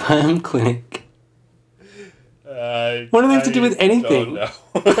a sperm clinic? What do they have to do with anything? I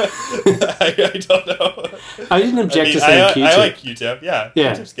don't know. I didn't object to saying Q-Tip. I like Q-Tip, yeah.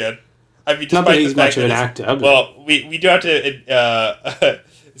 Q-Tip's good. I mean, not that he's much of an actor. But... Well, we do have to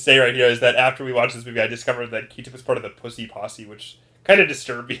say right here is that after we watched this movie, I discovered that Q-Tip was part of the Pussy Posse, which kind of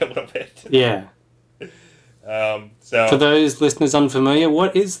disturbed me a little bit. Yeah. So for those listeners unfamiliar,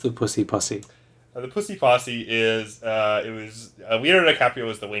 what is the Pussy Posse? The Pussy Posse is Leonardo DiCaprio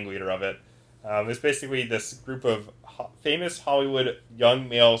was the ringleader of it. It's basically this group of famous Hollywood young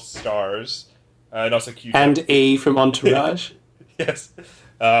male stars, and also Q-Tip. And E from Entourage. Yes.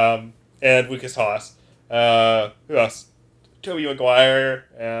 And Lucas Haas. Who else? Tobey Maguire.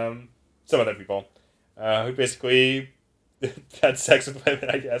 Some other people. Who basically had sex with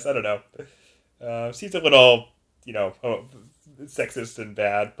women, I guess. I don't know. Seems a little, sexist and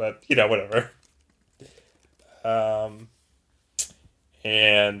bad, but, whatever.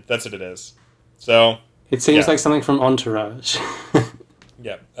 And that's what it is. So it seems like something from Entourage.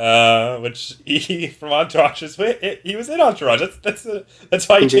 Yeah, which E from Entourage is. He was in Entourage. That's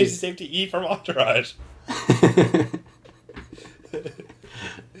why he changed his name to E from Entourage.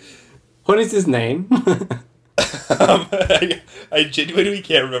 What is his name? I genuinely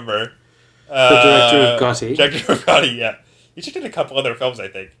can't remember. The director of Gotti. Director of Gotti, yeah. He did a couple other films, I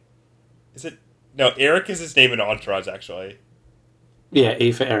think. Is it? No, Eric is his name in Entourage, actually. Yeah,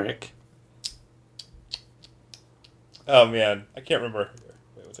 E for Eric. Oh man, I can't remember.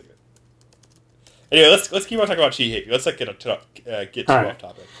 Wait, one second. Anyway, let's keep on talking about Sheehy. Let's get too off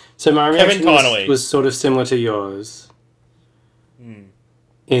topic. So my reaction was sort of similar to yours.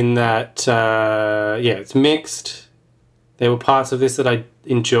 In that, it's mixed. There were parts of this that I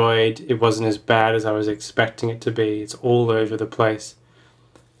enjoyed. It wasn't as bad as I was expecting it to be. It's all over the place.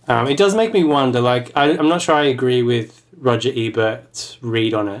 It does make me wonder, like, I'm not sure I agree with Roger Ebert's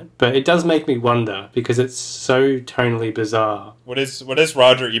read on it, but it does make me wonder because it's so tonally bizarre. What is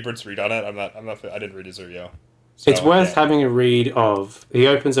Roger Ebert's read on it? I didn't read his review. So, it's worth having a read of. He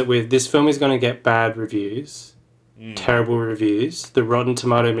opens it with, this film is going to get bad reviews, terrible reviews. The Rotten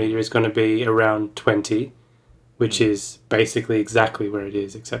Tomato meter is going to be around 20, which is basically exactly where it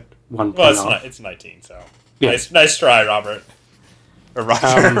is, except 1 point off. It's 19, so... Yeah. Nice try, Robert. Or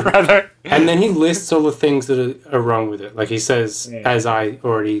Roger, rather. And then he lists all the things that are wrong with it. Like he says, as I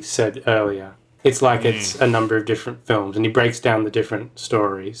already said earlier, it's like it's a number of different films, and he breaks down the different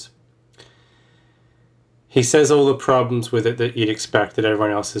stories. He says all the problems with it that you'd expect that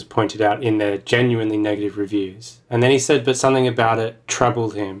everyone else has pointed out in their genuinely negative reviews. And then he said, but something about it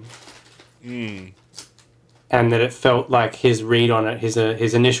troubled him. And that it felt like his read on it,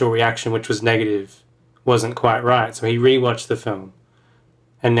 his initial reaction, which was negative, wasn't quite right. So he rewatched the film.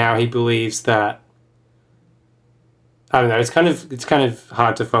 And now he believes that... I don't know, it's kind of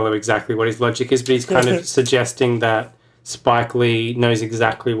hard to follow exactly what his logic is, but he's kind of suggesting that Spike Lee knows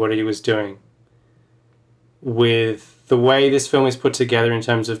exactly what he was doing. With the way this film is put together in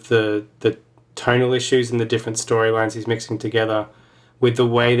terms of the tonal issues and the different storylines he's mixing together, with the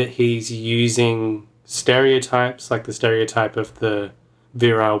way that he's using stereotypes, like the stereotype of the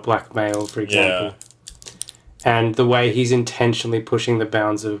virile black male, for example, and the way he's intentionally pushing the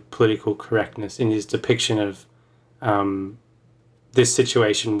bounds of political correctness in his depiction of this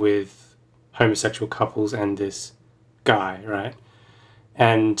situation with homosexual couples and this guy, right?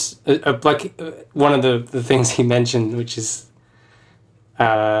 And one of the things he mentioned, which is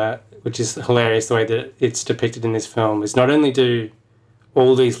hilarious, the way that it's depicted in this film, is not only do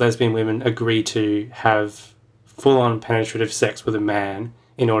all these lesbian women agree to have full-on penetrative sex with a man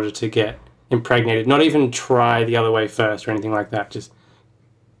in order to get impregnated, not even try the other way first or anything like that, just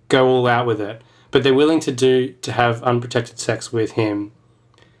go all out with it, but they're willing to have unprotected sex with him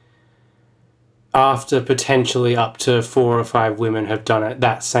after potentially up to 4 or 5 women have done it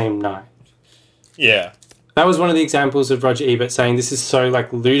that same night. Yeah. That was one of the examples of Roger Ebert saying this is so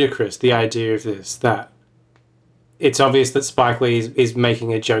ludicrous, the idea of this, that it's obvious that Spike Lee is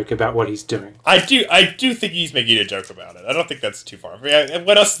making a joke about what he's doing. I do think he's making a joke about it. I don't think that's too far. I mean,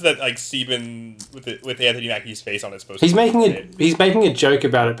 what else is that Steven with Anthony Mackie's face on it supposed he's to making He's making a joke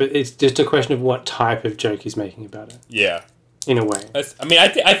about it, but it's just a question of what type of joke he's making about it. Yeah. In a way. I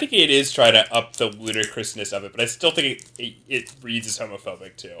think it is trying to up the ludicrousness of it, but I still think it reads as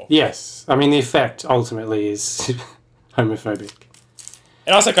homophobic too. Yes. I mean, the effect ultimately is homophobic.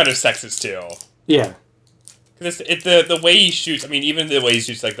 And also kind of sexist too. Yeah. Because the way he shoots, I mean, even the way he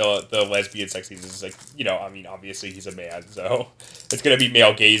shoots the lesbian sex scenes is obviously he's a man, so it's going to be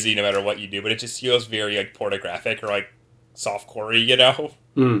male gazing no matter what you do, but it just feels very pornographic or softcore-y,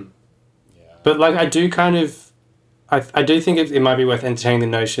 Yeah. But I do kind of... I do think it might be worth entertaining the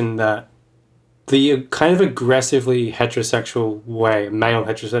notion that the kind of aggressively male heterosexual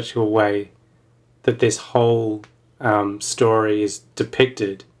way that this whole story is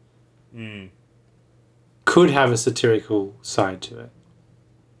depicted could have a satirical side to it.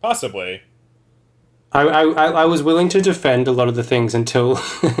 Possibly. I was willing to defend a lot of the things until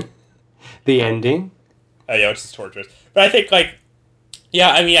the ending. Oh yeah, which is torturous. But I think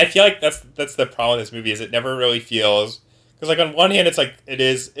yeah, I mean, I feel like that's the problem with this movie is it never really feels... Because, on one hand, it's there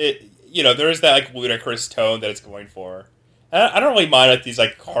is that, ludicrous tone that it's going for. And I don't really mind, these,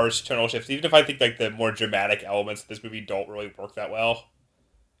 harsh tonal shifts, even if I think, the more dramatic elements of this movie don't really work that well.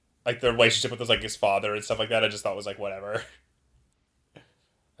 The relationship with his father and stuff like that, I just thought was, whatever.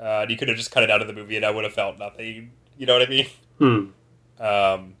 You could have just cut it out of the movie and I would have felt nothing. You know what I mean?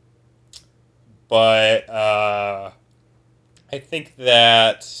 I think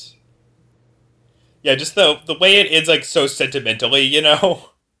that, just the way it ends, so sentimentally, I don't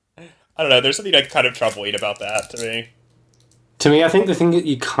know, there's something, kind of troubling about that to me. To me, I think the thing that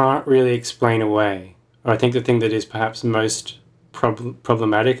you can't really explain away, or I think the thing that is perhaps most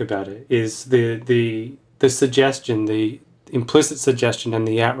problematic about it, is the suggestion, the implicit suggestion and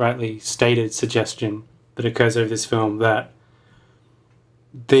the outrightly stated suggestion that occurs over this film that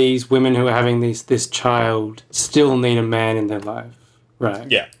these women who are having this child still need a man in their life, right?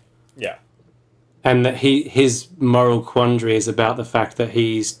 Yeah. And that his moral quandary is about the fact that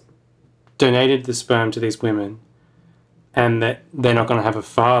he's donated the sperm to these women and that they're not going to have a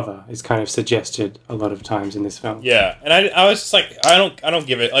father is kind of suggested a lot of times in this film. Yeah, and I was just I don't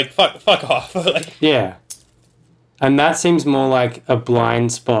give it, fuck off. Yeah. And that seems more like a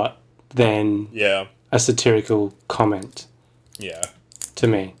blind spot than a satirical comment. Yeah. To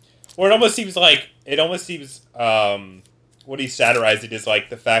me. Or it almost seems what he satirized it is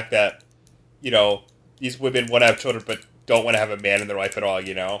the fact that, these women want to have children but don't want to have a man in their life at all,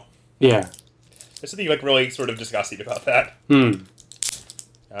 Yeah. There's something really sort of disgusting about that.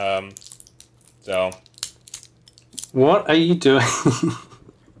 So. What are you doing?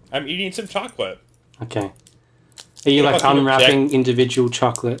 I'm eating some chocolate. Okay. Are you What like about people unwrapping individual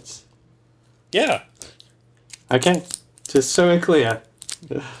chocolates? Yeah. Okay, just so we're clear.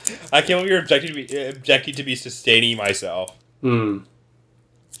 I can't believe you're objecting to be sustaining myself. Hmm.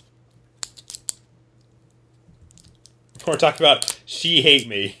 We're talking about she hate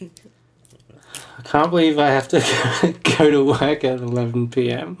me. I can't believe I have to go to work at 11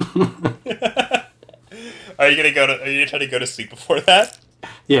 p.m. Are you gonna try to go to sleep before that?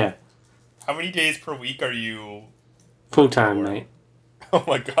 Yeah, How many days per week are you? full time, Or- mate. Oh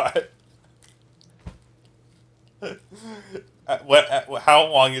my god. How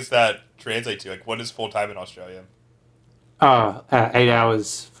long is that translate to? Like, what is full time in Australia? 8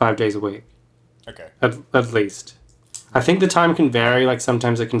 hours, 5 days a week, Okay. at least. I think the time can vary. Like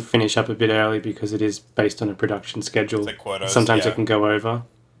sometimes it can finish up a bit early because it is based on a production schedule. It's like quotas. Sometimes yeah. it can go over,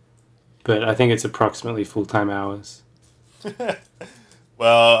 but I think it's approximately full time hours.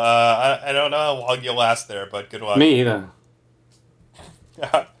 Well, I don't know how long you'll last there, but good luck. Me either.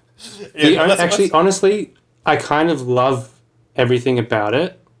 Yeah, Actually, honestly, I kind of love everything about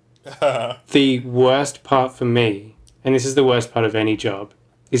it. The worst part for me, and this is the worst part of any job,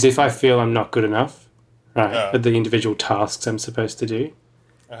 is if I feel I'm not good enough, right, at the individual tasks I'm supposed to do.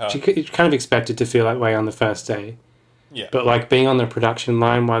 You're kind of expected to feel that way on the first day. Yeah. But like being on the production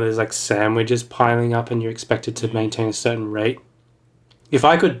line while there's like sandwiches piling up and you're expected to maintain a certain rate. If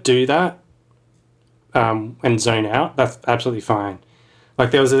I could do that and zone out, that's absolutely fine.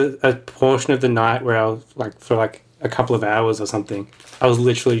 Like there was a portion of the night where I was like for like a couple of hours or something, I was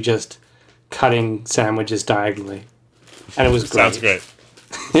literally just cutting sandwiches diagonally. And it was great. Sounds great.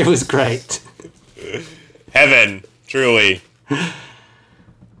 It was great. Heaven, truly.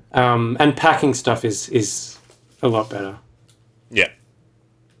 And packing stuff is a lot better. Yeah.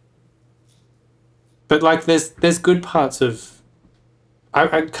 But like there's good parts of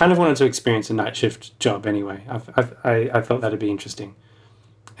I kind of wanted to experience a night shift job anyway. I thought that'd be interesting.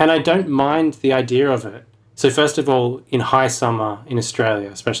 And I don't mind the idea of it. So first of all, in high summer in Australia,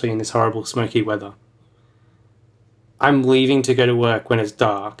 especially in this horrible smoky weather, I'm leaving to go to work when it's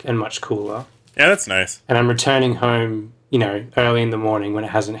dark and much cooler. Yeah, that's nice. And I'm returning home, early in the morning when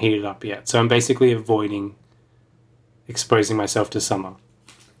it hasn't heated up yet. So I'm basically avoiding exposing myself to summer.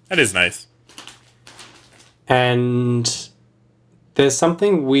 That is nice. And there's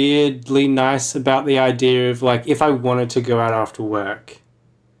something weirdly nice about the idea of like if I wanted to go out after work,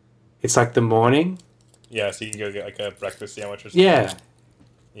 it's like the morning. Yeah, so you can go get like a breakfast sandwich or something. Yeah,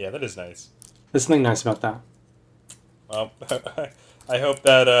 Yeah, that is nice. there's something nice about that. Well, I hope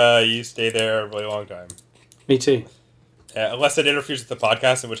that you stay there a really long time. Me too. Unless it interferes with the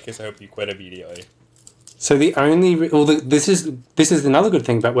podcast, in which case I hope you quit immediately. So the only this is another good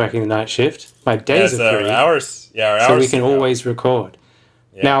thing about working the night shift. My days are free, hours. Yeah, our hours. so we can always record.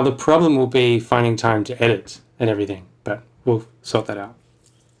 Yeah. Now the problem will be finding time to edit and everything, but we'll sort that out.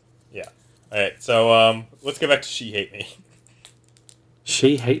 Yeah. All right. So let's get back to She Hate Me.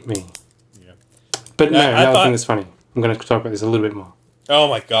 She hate me. Yeah. But no, I another thought- thing that's funny. I'm going to talk about this a little bit more. Oh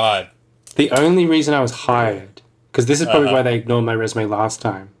my god. The only reason I was hired, because this is probably Uh-huh. why they ignored my resume last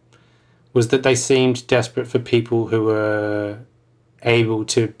time, was that they seemed desperate for people who were able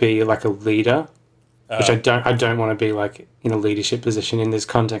to be like a leader, which I don't want to be like in a leadership position in this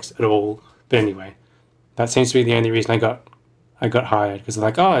context at all. But anyway, that seems to be the only reason I got hired, because they're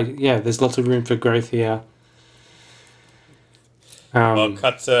like, oh yeah, there's lots of room for growth here. Well,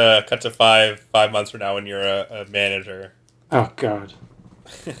 cut to 5 months from now when you're a manager. Oh god.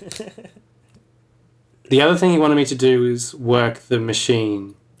 The other thing he wanted me to do is work the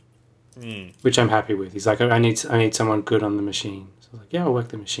machine, which I'm happy with. He's like, I need someone good on the machine. So I was like, yeah, I'll work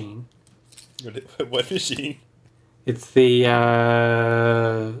the machine. What machine? It's the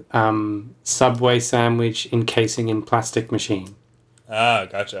Subway sandwich encasing in plastic machine. Ah,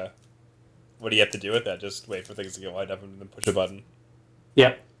 gotcha. What do you have to do with that? Just wait for things to get lined up and then push a button.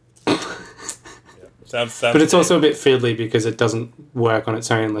 Yep. Yeah. Sounds. But it's great. also a bit fiddly because it doesn't work on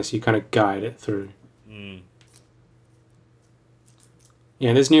its own unless you kind of guide it through.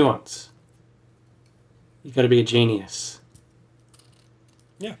 Yeah, there's nuance. You got to be a genius.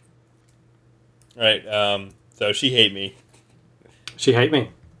 Yeah. All right. So She Hate Me. She hate me.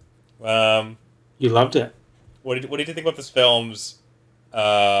 Um, You loved it. what did you think about this film's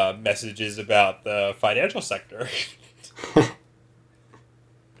messages about the financial sector?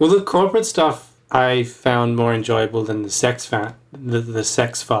 Well, the corporate stuff I found more enjoyable than the sex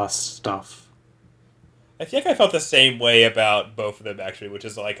fast stuff. I think I felt the same way about both of them actually, which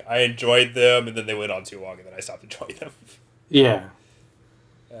is like I enjoyed them and then they went on too long and then I stopped enjoying them. Yeah.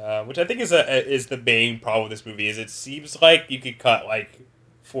 Which I think is the main problem with this movie is it seems like you could cut like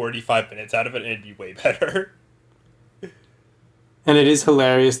 45 minutes out of it and it'd be way better. And it is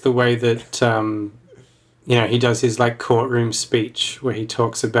hilarious the way that, he does his, like, courtroom speech where he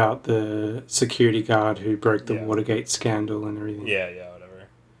talks about the security guard who broke the Watergate scandal and everything. Yeah, whatever.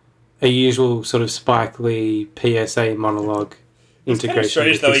 A usual sort of Spike Lee PSA monologue integration. It's kind of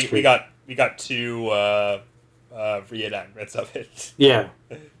strange, with though, we got two reenactments of it. Yeah.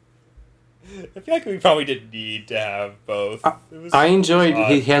 I feel like we probably didn't need to have both. I enjoyed,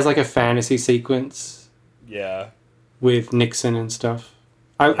 he has, like, a fantasy sequence. Yeah. With Nixon and stuff.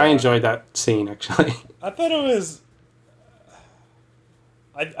 I enjoyed that scene, actually. I thought it was...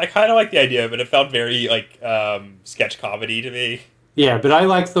 I kind of like the idea, but it felt very, like, sketch comedy to me. Yeah, but I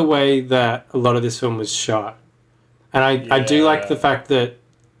like the way that a lot of this film was shot. And I do like the fact that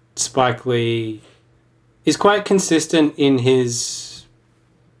Spike Lee is quite consistent in his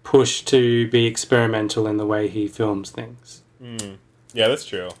push to be experimental in the way he films things. Yeah, that's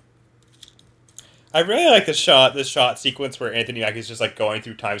true. I really like this shot sequence where Anthony Mackie's just like going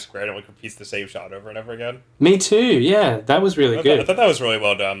through Times Square and like repeats the same shot over and over again. Me too, yeah. That was really good. I thought that was really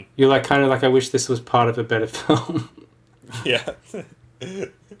well done. You're like kind of like, I wish this was part of a better film. Yeah.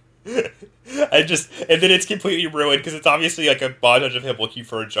 And then it's completely ruined because it's obviously like a montage of him looking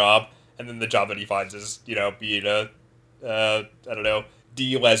for a job, and then the job that he finds is, being a, I don't know,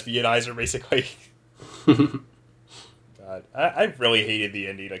 de-lesbianizer, basically. God, I really hated the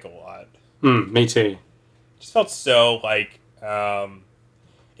ending, like, a lot. Me too. It just felt so, like,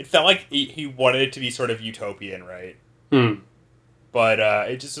 it felt like he wanted it to be sort of utopian, right? But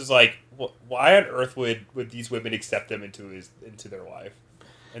it just was like, why on earth would these women accept him into their life?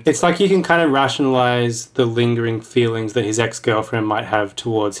 It's like you can kind of rationalize the lingering feelings that his ex-girlfriend might have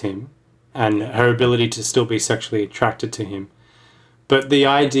towards him and her ability to still be sexually attracted to him. But the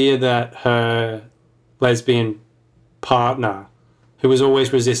idea that her lesbian partner, who was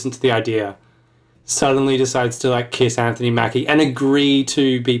always resistant to the idea, suddenly decides to like kiss Anthony Mackie and agree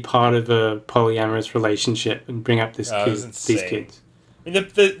to be part of a polyamorous relationship and bring up these kids. I mean,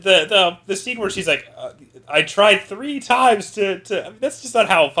 the scene where she's like, I tried 3 times to I mean, that's just not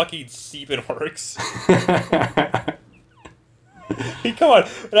how fucking semen works. I mean, come on.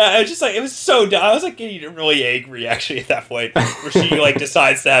 I was just like, it was so dumb. I was like getting really angry actually at that point where she like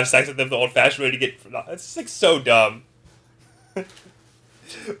decides to have sex with him the old-fashioned way to get... It's just like so dumb.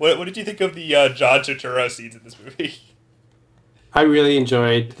 What did you think of the John Turturro scenes in this movie? I really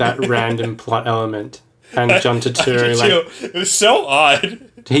enjoyed that random plot element. And John Turturro, it was so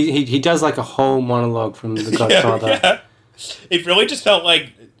odd. He does like a whole monologue from The Godfather. Yeah. It really just felt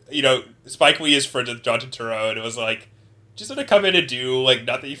like, Spike Lee is friends with John Turturro, and it was like, just want to come in and do like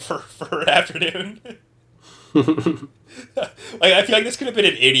nothing for an afternoon. Like, I feel like this could have been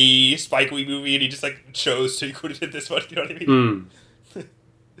an any Spike Lee movie, and he just like chose to include it in this one. You know what I mean?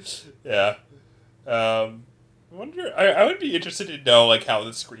 Yeah. I wonder. I would be interested to know like how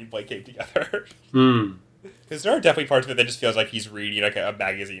the screenplay came together. Because there are definitely parts of it that just feels like he's reading like a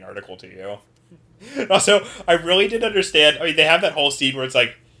magazine article to you. And also, I really didn't understand. I mean, they have that whole scene where it's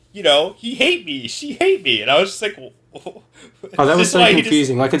like, he hate me, she hate me, and I was just like, oh, that was so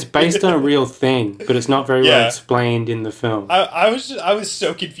confusing. Like, it's based on a real thing, but it's not very well explained in the film. I was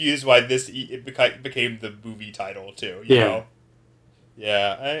so confused why it became the movie title too. You know?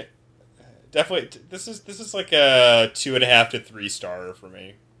 Yeah, I definitely. This is like a 2.5 to 3 star for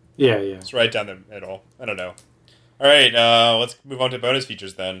me. Yeah. It's right down the middle. I don't know. All right, let's move on to bonus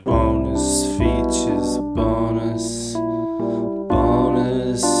features then. Bonus features, bonus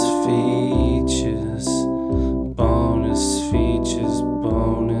features, bonus features,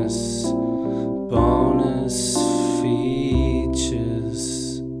 bonus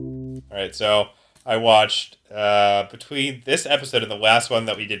features. All right, so I watched between this episode and the last one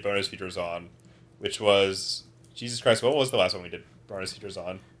that we did bonus features on, which was Jesus Christ. What was the last one we did bonus features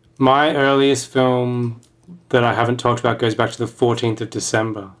on? My earliest film that I haven't talked about goes back to the 14th of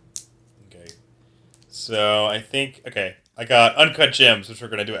December. Okay. So I think, I got Uncut Gems, which we're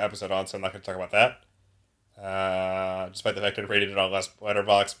going to do an episode on, so I'm not going to talk about that. Despite the fact that I rated it on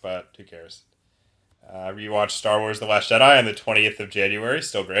Letterboxd, but who cares? I rewatched Star Wars The Last Jedi on the 20th of January,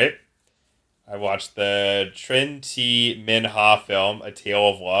 still great. I watched the Trinh T. Minh Ha film, A Tale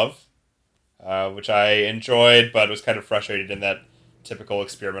of Love, which I enjoyed, but was kind of frustrated in that typical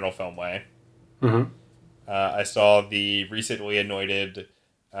experimental film way. I saw the recently anointed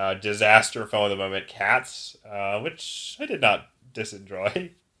disaster film of the moment, Cats, which I did not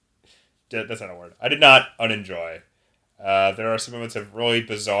disenjoy. That's not a word. I did not unenjoy. There are some moments of really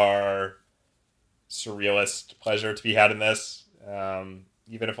bizarre, surrealist pleasure to be had in this,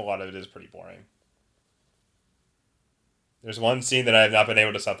 even if a lot of it is pretty boring. There's one scene that I have not been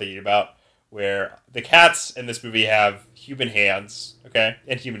able to stop thinking about, where the cats in this movie have human hands, okay,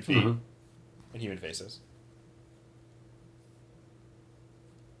 and human feet, and human faces.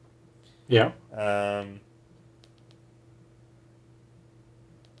 Yeah.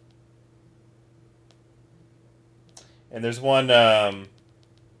 And there's one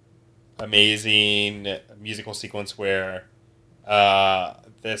amazing musical sequence where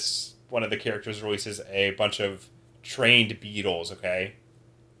this one of the characters releases a bunch of trained beetles, okay?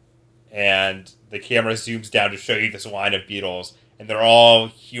 And the camera zooms down to show you this line of beetles, and they're all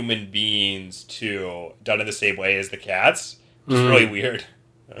human beings too, done in the same way as the cats, which is really weird.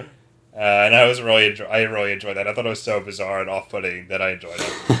 And I really enjoyed that. I thought it was so bizarre and off-putting that I enjoyed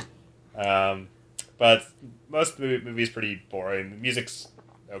it. But most of the movie is pretty boring. The music's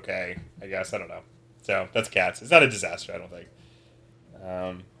okay, I guess. I don't know. So that's Cats. It's not a disaster, I don't think.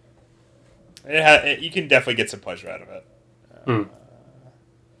 You can definitely get some pleasure out of it.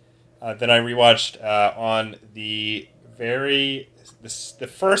 Then I rewatched on the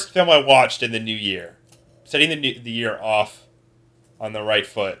first film I watched in the new year, setting the year off on the right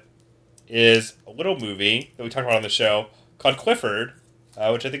foot, is a little movie that we talked about on the show called Clifford,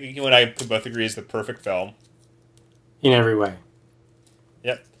 which I think you and I could both agree is the perfect film. In every way.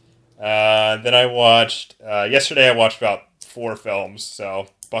 Yep. Then I watched, yesterday I watched about 4 films, so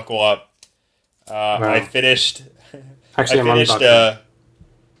buckle up. Wow. I finished... Actually,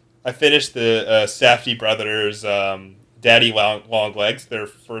 I finished the Safdie brothers' Daddy Long Legs, their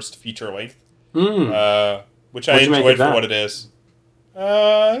first feature length, which I enjoyed for what it is.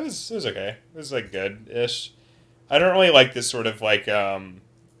 It was okay. It was like good-ish. I don't really like this sort of like I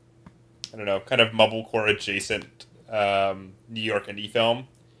don't know, kind of mumblecore adjacent New York indie film.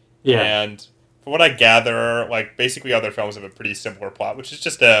 Yeah. And from what I gather, like basically other films have a pretty similar plot, which is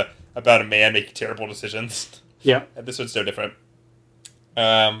just about a man making terrible decisions. Yeah. And this one's no different.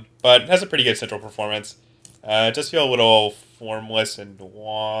 But it has a pretty good central performance. It does feel a little formless and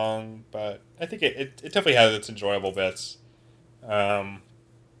long, but I think it definitely has its enjoyable bits. Okay.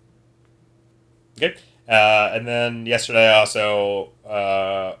 And then yesterday I also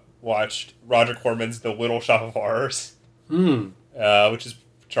watched Roger Corman's The Little Shop of Horrors, which is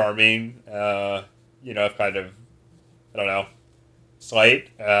charming. Kind of, I don't know, slight.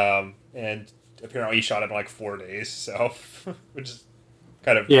 And apparently he shot it in like 4 days, so which is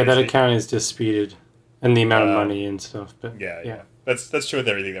kind of crazy. That account is disputed, and the amount of money and stuff. But yeah. That's true with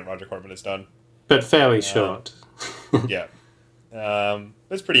everything that Roger Corman has done. But fairly short. Yeah.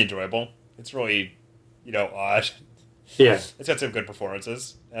 It's pretty enjoyable. It's really, odd. Yeah. It's got some good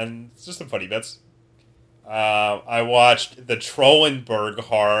performances, and it's just some funny bits. I watched The Trollenberg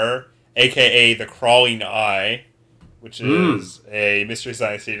Horror, a.k.a. The Crawling Eye, which is a Mystery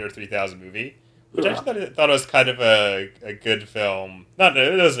Science Theater 3000 movie, which I actually thought it was kind of a good film.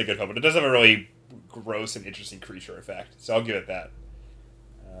 It wasn't a good film, but it does have a really gross and interesting creature effect, so I'll give it that.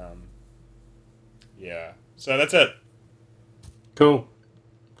 Yeah. So that's it. Cool.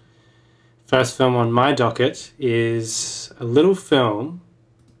 First film on my docket is a little film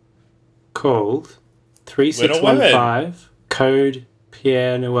called 3615 Code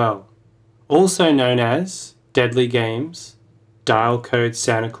Pierre Noel, also known as Deadly Games, Dial Code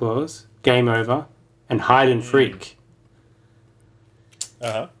Santa Claus, Game Over, and Hide and Freak.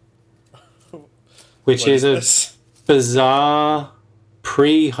 Which is a bizarre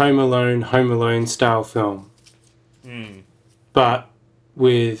pre-Home Alone style film. But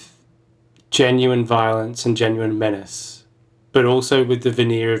with genuine violence and genuine menace, but also with the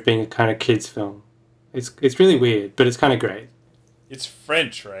veneer of being a kind of kids film. It's really weird, but it's kind of great. It's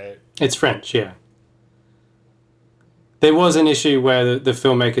French, right? It's French, yeah. There was an issue where the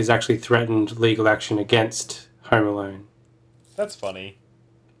filmmakers actually threatened legal action against Home Alone. That's funny.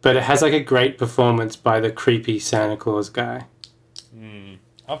 But it has like a great performance by the creepy Santa Claus guy.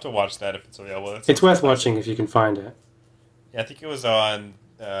 I'll have to watch that if it's available. It's worth watching if you can find it. Yeah, I think it was on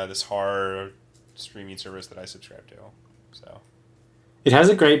this horror streaming service that I subscribe to. So it has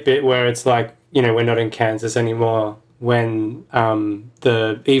a great bit where it's like, we're not in Kansas anymore, when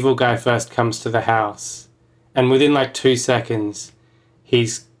the evil guy first comes to the house, and within like 2 seconds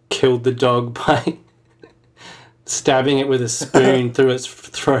he's killed the dog by stabbing it with a spoon through its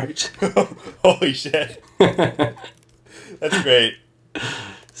throat. Holy shit. That's great.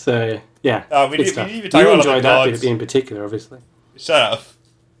 So yeah, we didn't even talk about enjoyed that bit in particular, obviously. Shut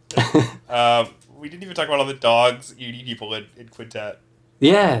up. We didn't even talk about all the dogs eating people in Quintet.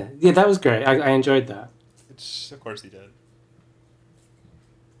 Yeah, that was great. I enjoyed that. Of course he did.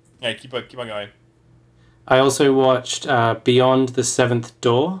 Yeah, keep on going. I also watched Beyond the Seventh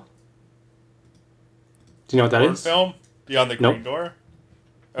Door. Do you know what that is? Film? Beyond the Green Door?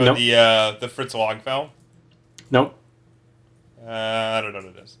 Oh, Nope. The Fritz Lang film. Nope. I don't know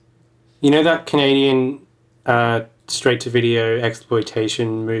what it is. You know that Canadian straight-to-video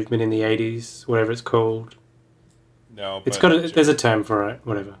exploitation movement in the 80s, whatever it's called? No, It's but got there's a term for it,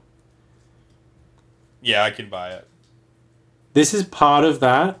 whatever. yeah, I can buy it. This is part of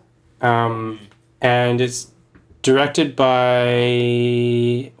that, and it's directed by...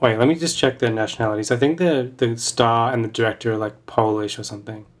 Wait, let me just check their nationalities. I think the star and the director are like Polish or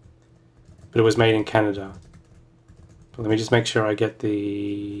something. But it was made in Canada. But let me just make sure I get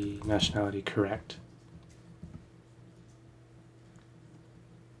the nationality correct.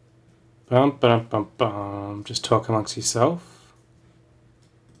 Bum, bum, bum, bum. Just talk amongst yourself.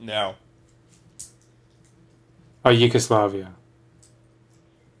 No. Oh, Yugoslavia.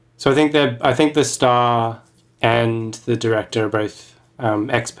 So I think the star and the director are both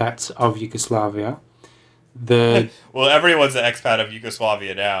expats of Yugoslavia. Well, everyone's an expat of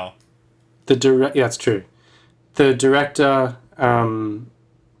Yugoslavia now. Yeah, that's true. The director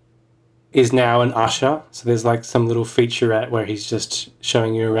is now an usher, so there's like some little featurette where he's just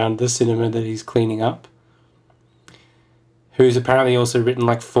showing you around the cinema that he's cleaning up. Who's apparently also written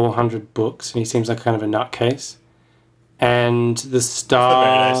like 400 books, and he seems like kind of a nutcase. And the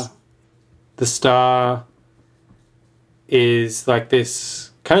star is like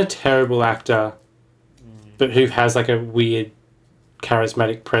this kind of terrible actor, but who has like a weird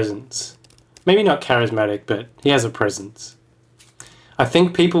charismatic presence. Maybe not charismatic, but he has a presence. I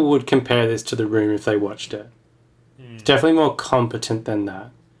think people would compare this to The Room if they watched it. It's definitely more competent than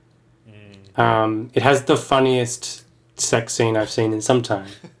that. It has the funniest sex scene I've seen in some time,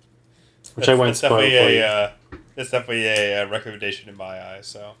 which I won't spoil for you. It's definitely a recommendation in my eyes.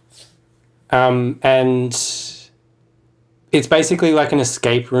 So, and it's basically like an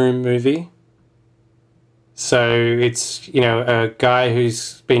escape room movie. So it's, a guy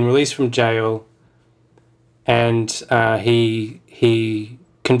who's been released from jail, and he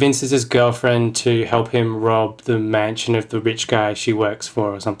convinces his girlfriend to help him rob the mansion of the rich guy she works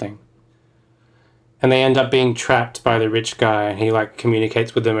for or something. And they end up being trapped by the rich guy, and he like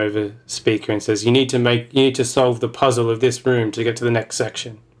communicates with them over speaker and says, you need to solve the puzzle of this room to get to the next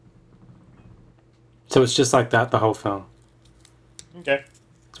section. So it's just like that the whole film. Okay.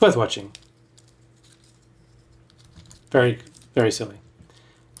 It's worth watching. Very, very silly.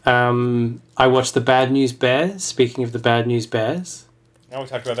 I watched The Bad News Bears. Speaking of The Bad News Bears. Now we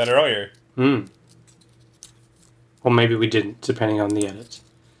talked about that earlier. Or maybe we didn't, depending on the edit.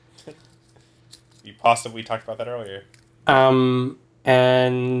 You possibly talked about that earlier.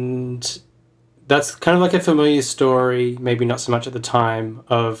 And that's kind of like a familiar story, maybe not so much at the time,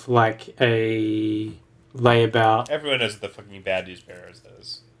 of like a layabout. Everyone knows the fucking Bad News Bears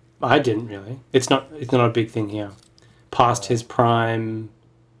is. I didn't really. It's not a big thing here. Past his prime,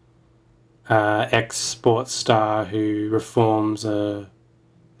 ex-sports star who reforms a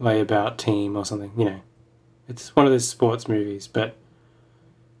layabout team or something, It's one of those sports movies, but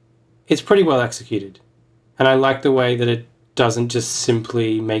it's pretty well executed. And I like the way that it doesn't just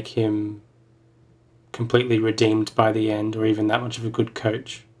simply make him completely redeemed by the end or even that much of a good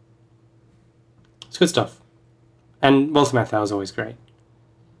coach. It's good stuff. And Walter Matthau is always great.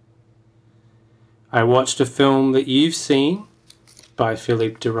 I watched a film that you've seen by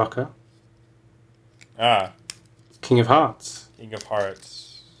Philippe de Rocca. King of Hearts. King of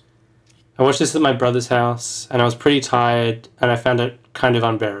Hearts. I watched this at my brother's house, and I was pretty tired, and I found it kind of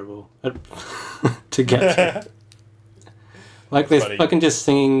unbearable to get through. Like this fucking just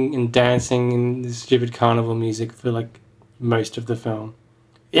singing and dancing and this stupid carnival music for like most of the film.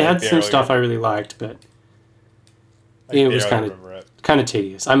 It had some stuff I really liked, but it was kind of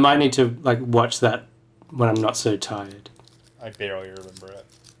tedious. I might need to like watch that when I'm not so tired. I barely remember it.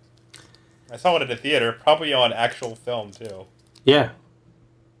 I saw it at a theater, probably on actual film too. Yeah.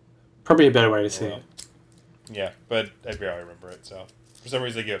 Probably a better way to see it. Yeah, but I barely remember it, so for some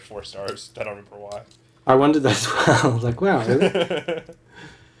reason I give it 4 stars. I don't remember why. I wondered that as well. Like, wow, really?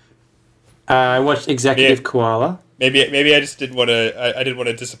 I watched Executive Koala. Maybe I just didn't want to. I didn't want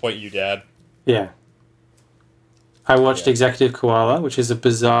to disappoint you, Dad. Yeah. I watched Executive Koala, which is a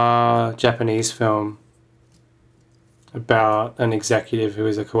bizarre Japanese film about an executive who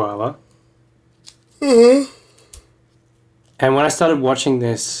is a koala. Mm-hmm. And when I started watching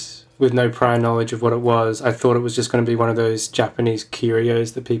this with no prior knowledge of what it was, I thought it was just going to be one of those Japanese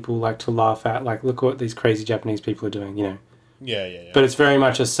curios that people like to laugh at. Like, look what these crazy Japanese people are doing, Yeah. But it's very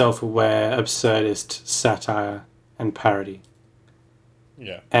much a self-aware, absurdist satire and parody.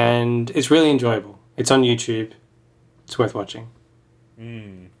 Yeah. And it's really enjoyable. It's on YouTube. It's worth watching.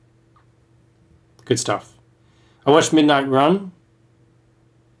 Good stuff. I watched Midnight Run.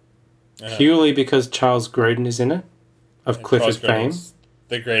 purely because Charles Grodin is in it, of And Clifford Charles fame. Grodin's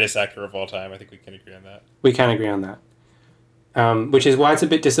the greatest actor of all time. I think we can agree on that. We can agree on that. Which is why it's a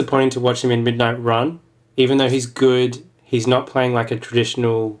bit disappointing to watch him in Midnight Run. Even though he's good, he's not playing like a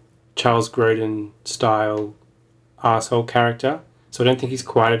traditional Charles Grodin style arsehole character. So I don't think he's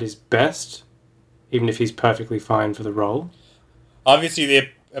quite at his best, even if he's perfectly fine for the role. Obviously, the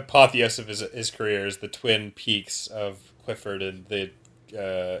apotheosis of his career is the twin peaks of Clifford and the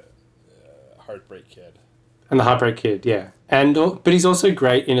Heartbreak Kid. And the Heartbreak Kid, yeah. But he's also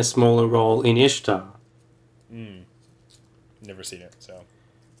great in a smaller role in Ishtar. Never seen it, so.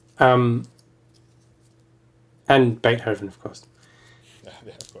 And Beethoven, of course. Yeah,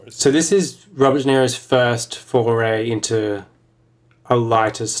 of course. So this is Robert De Niro's first foray into a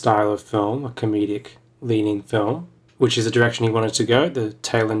lighter style of film, a comedic leaning film, which is a direction he wanted to go at the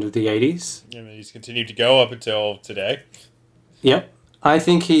tail end of the 80s. I mean, he's continued to go up until today. Yep. I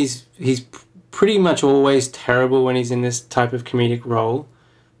think he's pretty much always terrible when he's in this type of comedic role.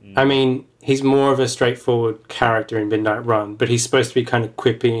 I mean, he's more of a straightforward character in Midnight Run, but he's supposed to be kind of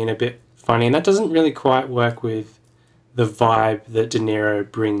quippy and a bit funny, and that doesn't really quite work with the vibe that De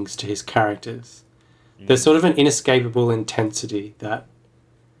Niro brings to his characters. There's sort of an inescapable intensity that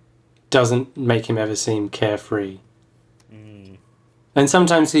doesn't make him ever seem carefree. And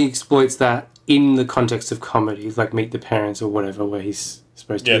sometimes he exploits that in the context of comedies, like Meet the Parents or whatever, where he's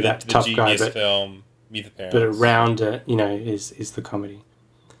supposed to be that tough guy, but film, Meet the Parents. But around it, is the comedy.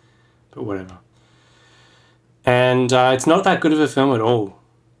 But whatever. And it's not that good of a film at all.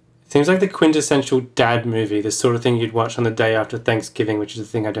 It seems like the quintessential dad movie, the sort of thing you'd watch on the day after Thanksgiving, which is a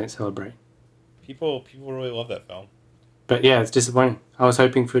thing I don't celebrate. People really love that film. But yeah, it's disappointing. I was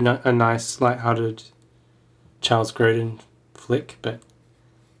hoping for a nice, light-hearted Charles Grodin flick, but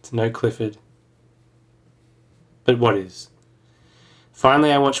it's no Clifford. But what is?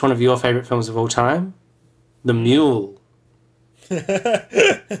 Finally, I watched one of your favourite films of all time, The Mule. And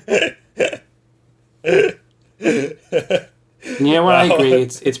you know what? I agree.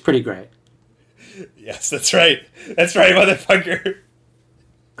 It's pretty great. Yes, that's right. That's right, motherfucker.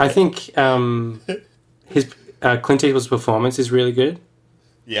 I think his Clint Eastwood's performance is really good.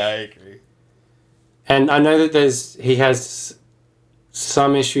 Yeah, I agree. And I know that he has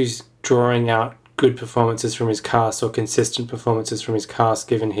some issues drawing out good performances from his cast or consistent performances from his cast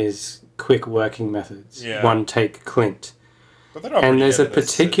given his quick working methods. Yeah. One take Clint. But they're all And pretty there's a good at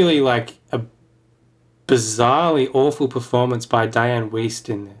this. particularly a bizarrely awful performance by Diane Wiest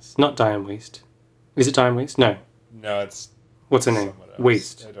in this. Not Diane Wiest. Is it Diane Wiest? No. No, it's... What's her name? someone else.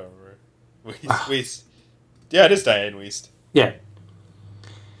 Wiest. I don't remember. Wiest. Yeah, it is Diane Wiest. Yeah.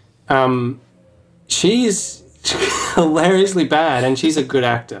 She's hilariously bad, and she's a good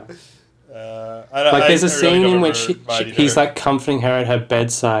actor. There's a scene in which he's like comforting her at her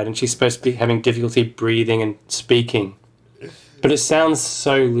bedside, and she's supposed to be having difficulty breathing and speaking. But it sounds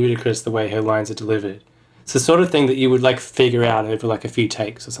so ludicrous the way her lines are delivered. It's the sort of thing that you would like figure out over like a few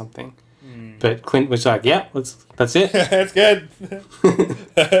takes or something. But Clint was like, yeah, that's it. That's good.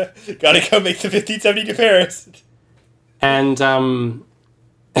 Gotta go make the 1570 to Paris. And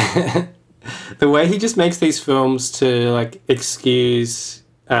the way he just makes these films to like excuse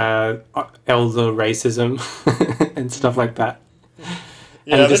elder racism and stuff like that.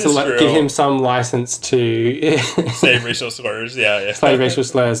 Yeah, and that just is to true. give him some license to Say racial slurs, yeah. say racial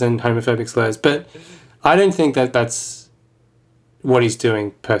slurs and homophobic slurs. But I don't think that's what he's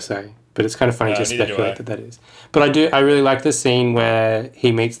doing per se. But it's kind of funny to neither do speculate I. that is. But I really like the scene where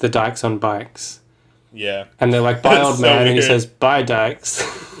he meets the Dykes on bikes. Yeah. And they're like, bye, That's old so man. And he weird. says, bye, Dykes.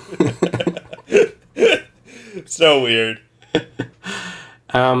 So weird.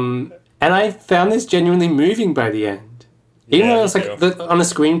 And I found this genuinely moving by the end. Even Yeah, though it's me like too. on a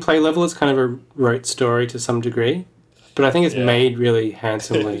screenplay level, it's kind of a rote story to some degree. But I think it's Yeah. made really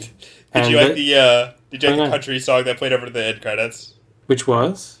handsomely. Did you like the know. country song that played over the end credits? Which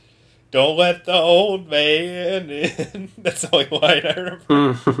was? Don't let the old man in. That's the only line I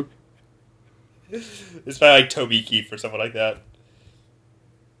remember. It's by like Toby Keith or someone like that.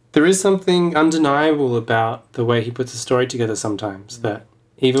 There is something undeniable about the way he puts a story together sometimes. That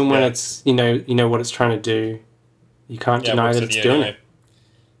even when Yeah. it's you know what it's trying to do, you can't deny works that in it's the doing anime. it.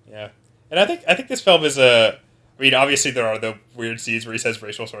 Yeah, and I think this film is a. I mean, obviously there are the weird scenes where he says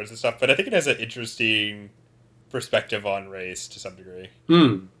racial slurs and stuff, but I think it has an interesting perspective on race to some degree.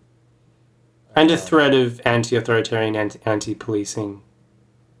 And a thread of anti-authoritarian, anti-policing.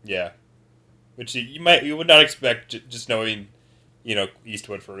 Yeah, which you would not expect just knowing,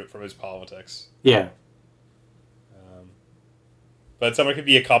 Eastwood from his politics. Yeah. But someone could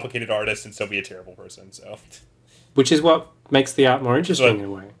be a complicated artist and still be a terrible person. So, Which is what makes the art more interesting in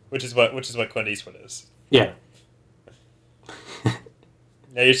a way. which is what Clint Eastwood is. Yeah.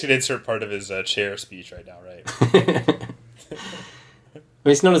 Now you're just gonna insert part of his chair speech right now, right? I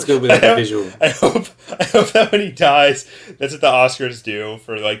mean, it's not as good without the visual. I hope that when he dies, that's what the Oscars do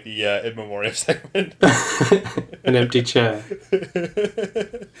for like the in memoriam segment. An empty chair.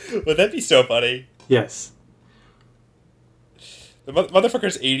 Would that be so funny? Yes. The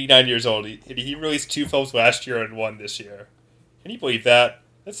motherfucker's 89 years old. He released 2 films last year and 1 this year. Can you believe that?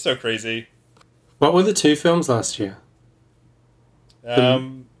 That's so crazy. What were the 2 films last year?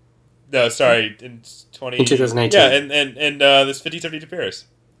 No, sorry, in 2018. Yeah, and this 50-72 Paris.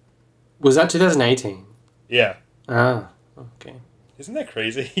 Was that 2018? Yeah. Ah, okay. Isn't that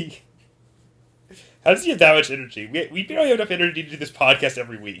crazy? How does he have that much energy? We barely have enough energy to do this podcast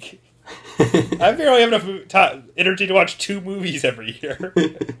every week. I barely have enough energy to watch 2 movies every year.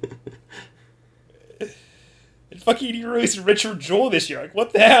 And fucking he released Richard Jewell this year. Like,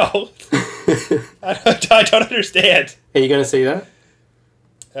 what the hell? I don't understand. Are you going to see that?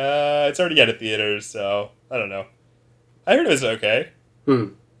 It's already out of theaters, so I don't know. I heard it was okay.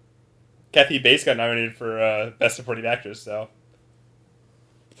 Kathy Bates got nominated for Best Supporting Actress, so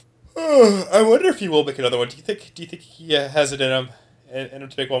I wonder if he will make another one. Do you think he has it in him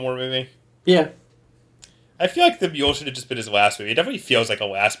to make one more movie? Yeah. I feel like The Mule should have just been his last movie. It definitely feels like a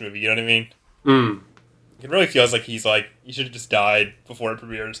last movie. You know what I mean? It really feels like he should have just died before it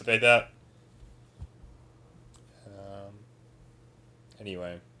premiered or something like that.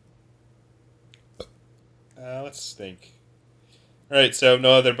 Anyway, let's think. All right, so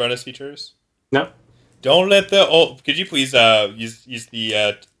no other bonus features. No. Don't let the old. Could you please use the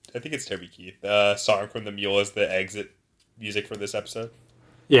I think it's Toby Keith song from The Mule as the exit music for this episode?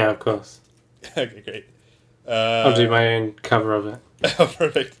 Yeah, of course. Okay, great. I'll do my own cover of it. Oh,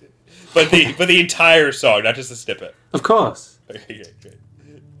 perfect. But the entire song, not just a snippet. Of course. Okay, great.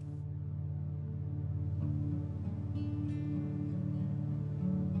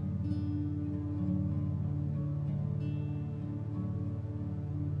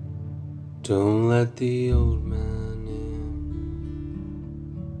 Don't let the old man in.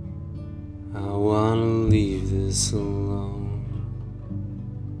 I wanna leave this alone.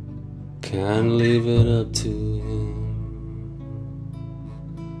 Can't leave it up to him.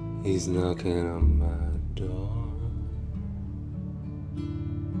 He's knocking on my door.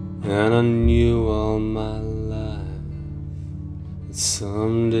 And I knew all my life that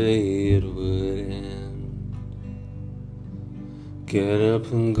someday it would end. Get up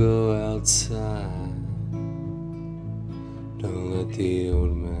and go outside. Don't let the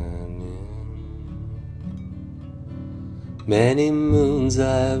old man in. Many moons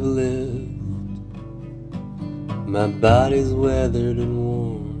I've lived. My body's weathered and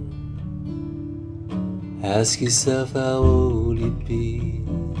worn. Ask yourself how old you'd be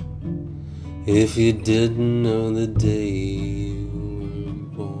if you didn't know the day you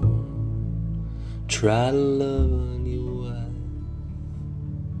were born. Try to love on your wife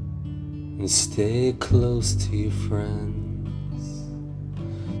and stay close to your friends.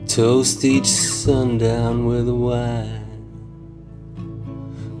 Toast each sundown with wine.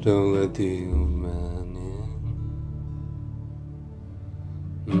 Don't let the old man in.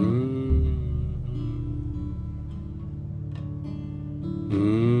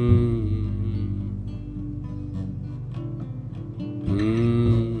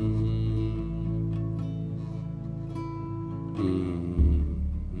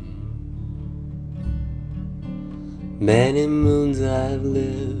 Many moons I've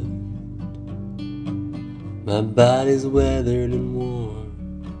lived. My body's weathered and worn.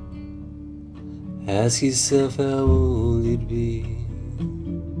 Ask yourself how old you'd be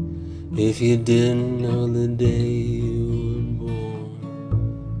if you didn't know the day you were born.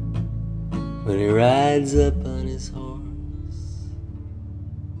 When he rides up on his horse,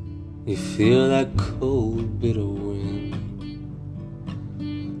 you feel that cold bitter wind.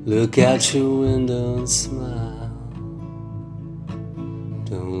 Look out your window and smile.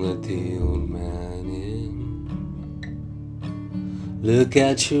 Don't let the old man in. Look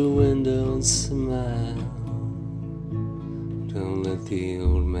out your window and smile. Don't let the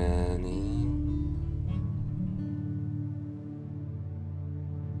old man in.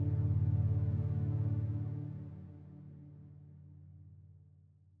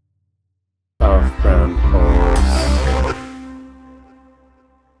 Soft brown hole.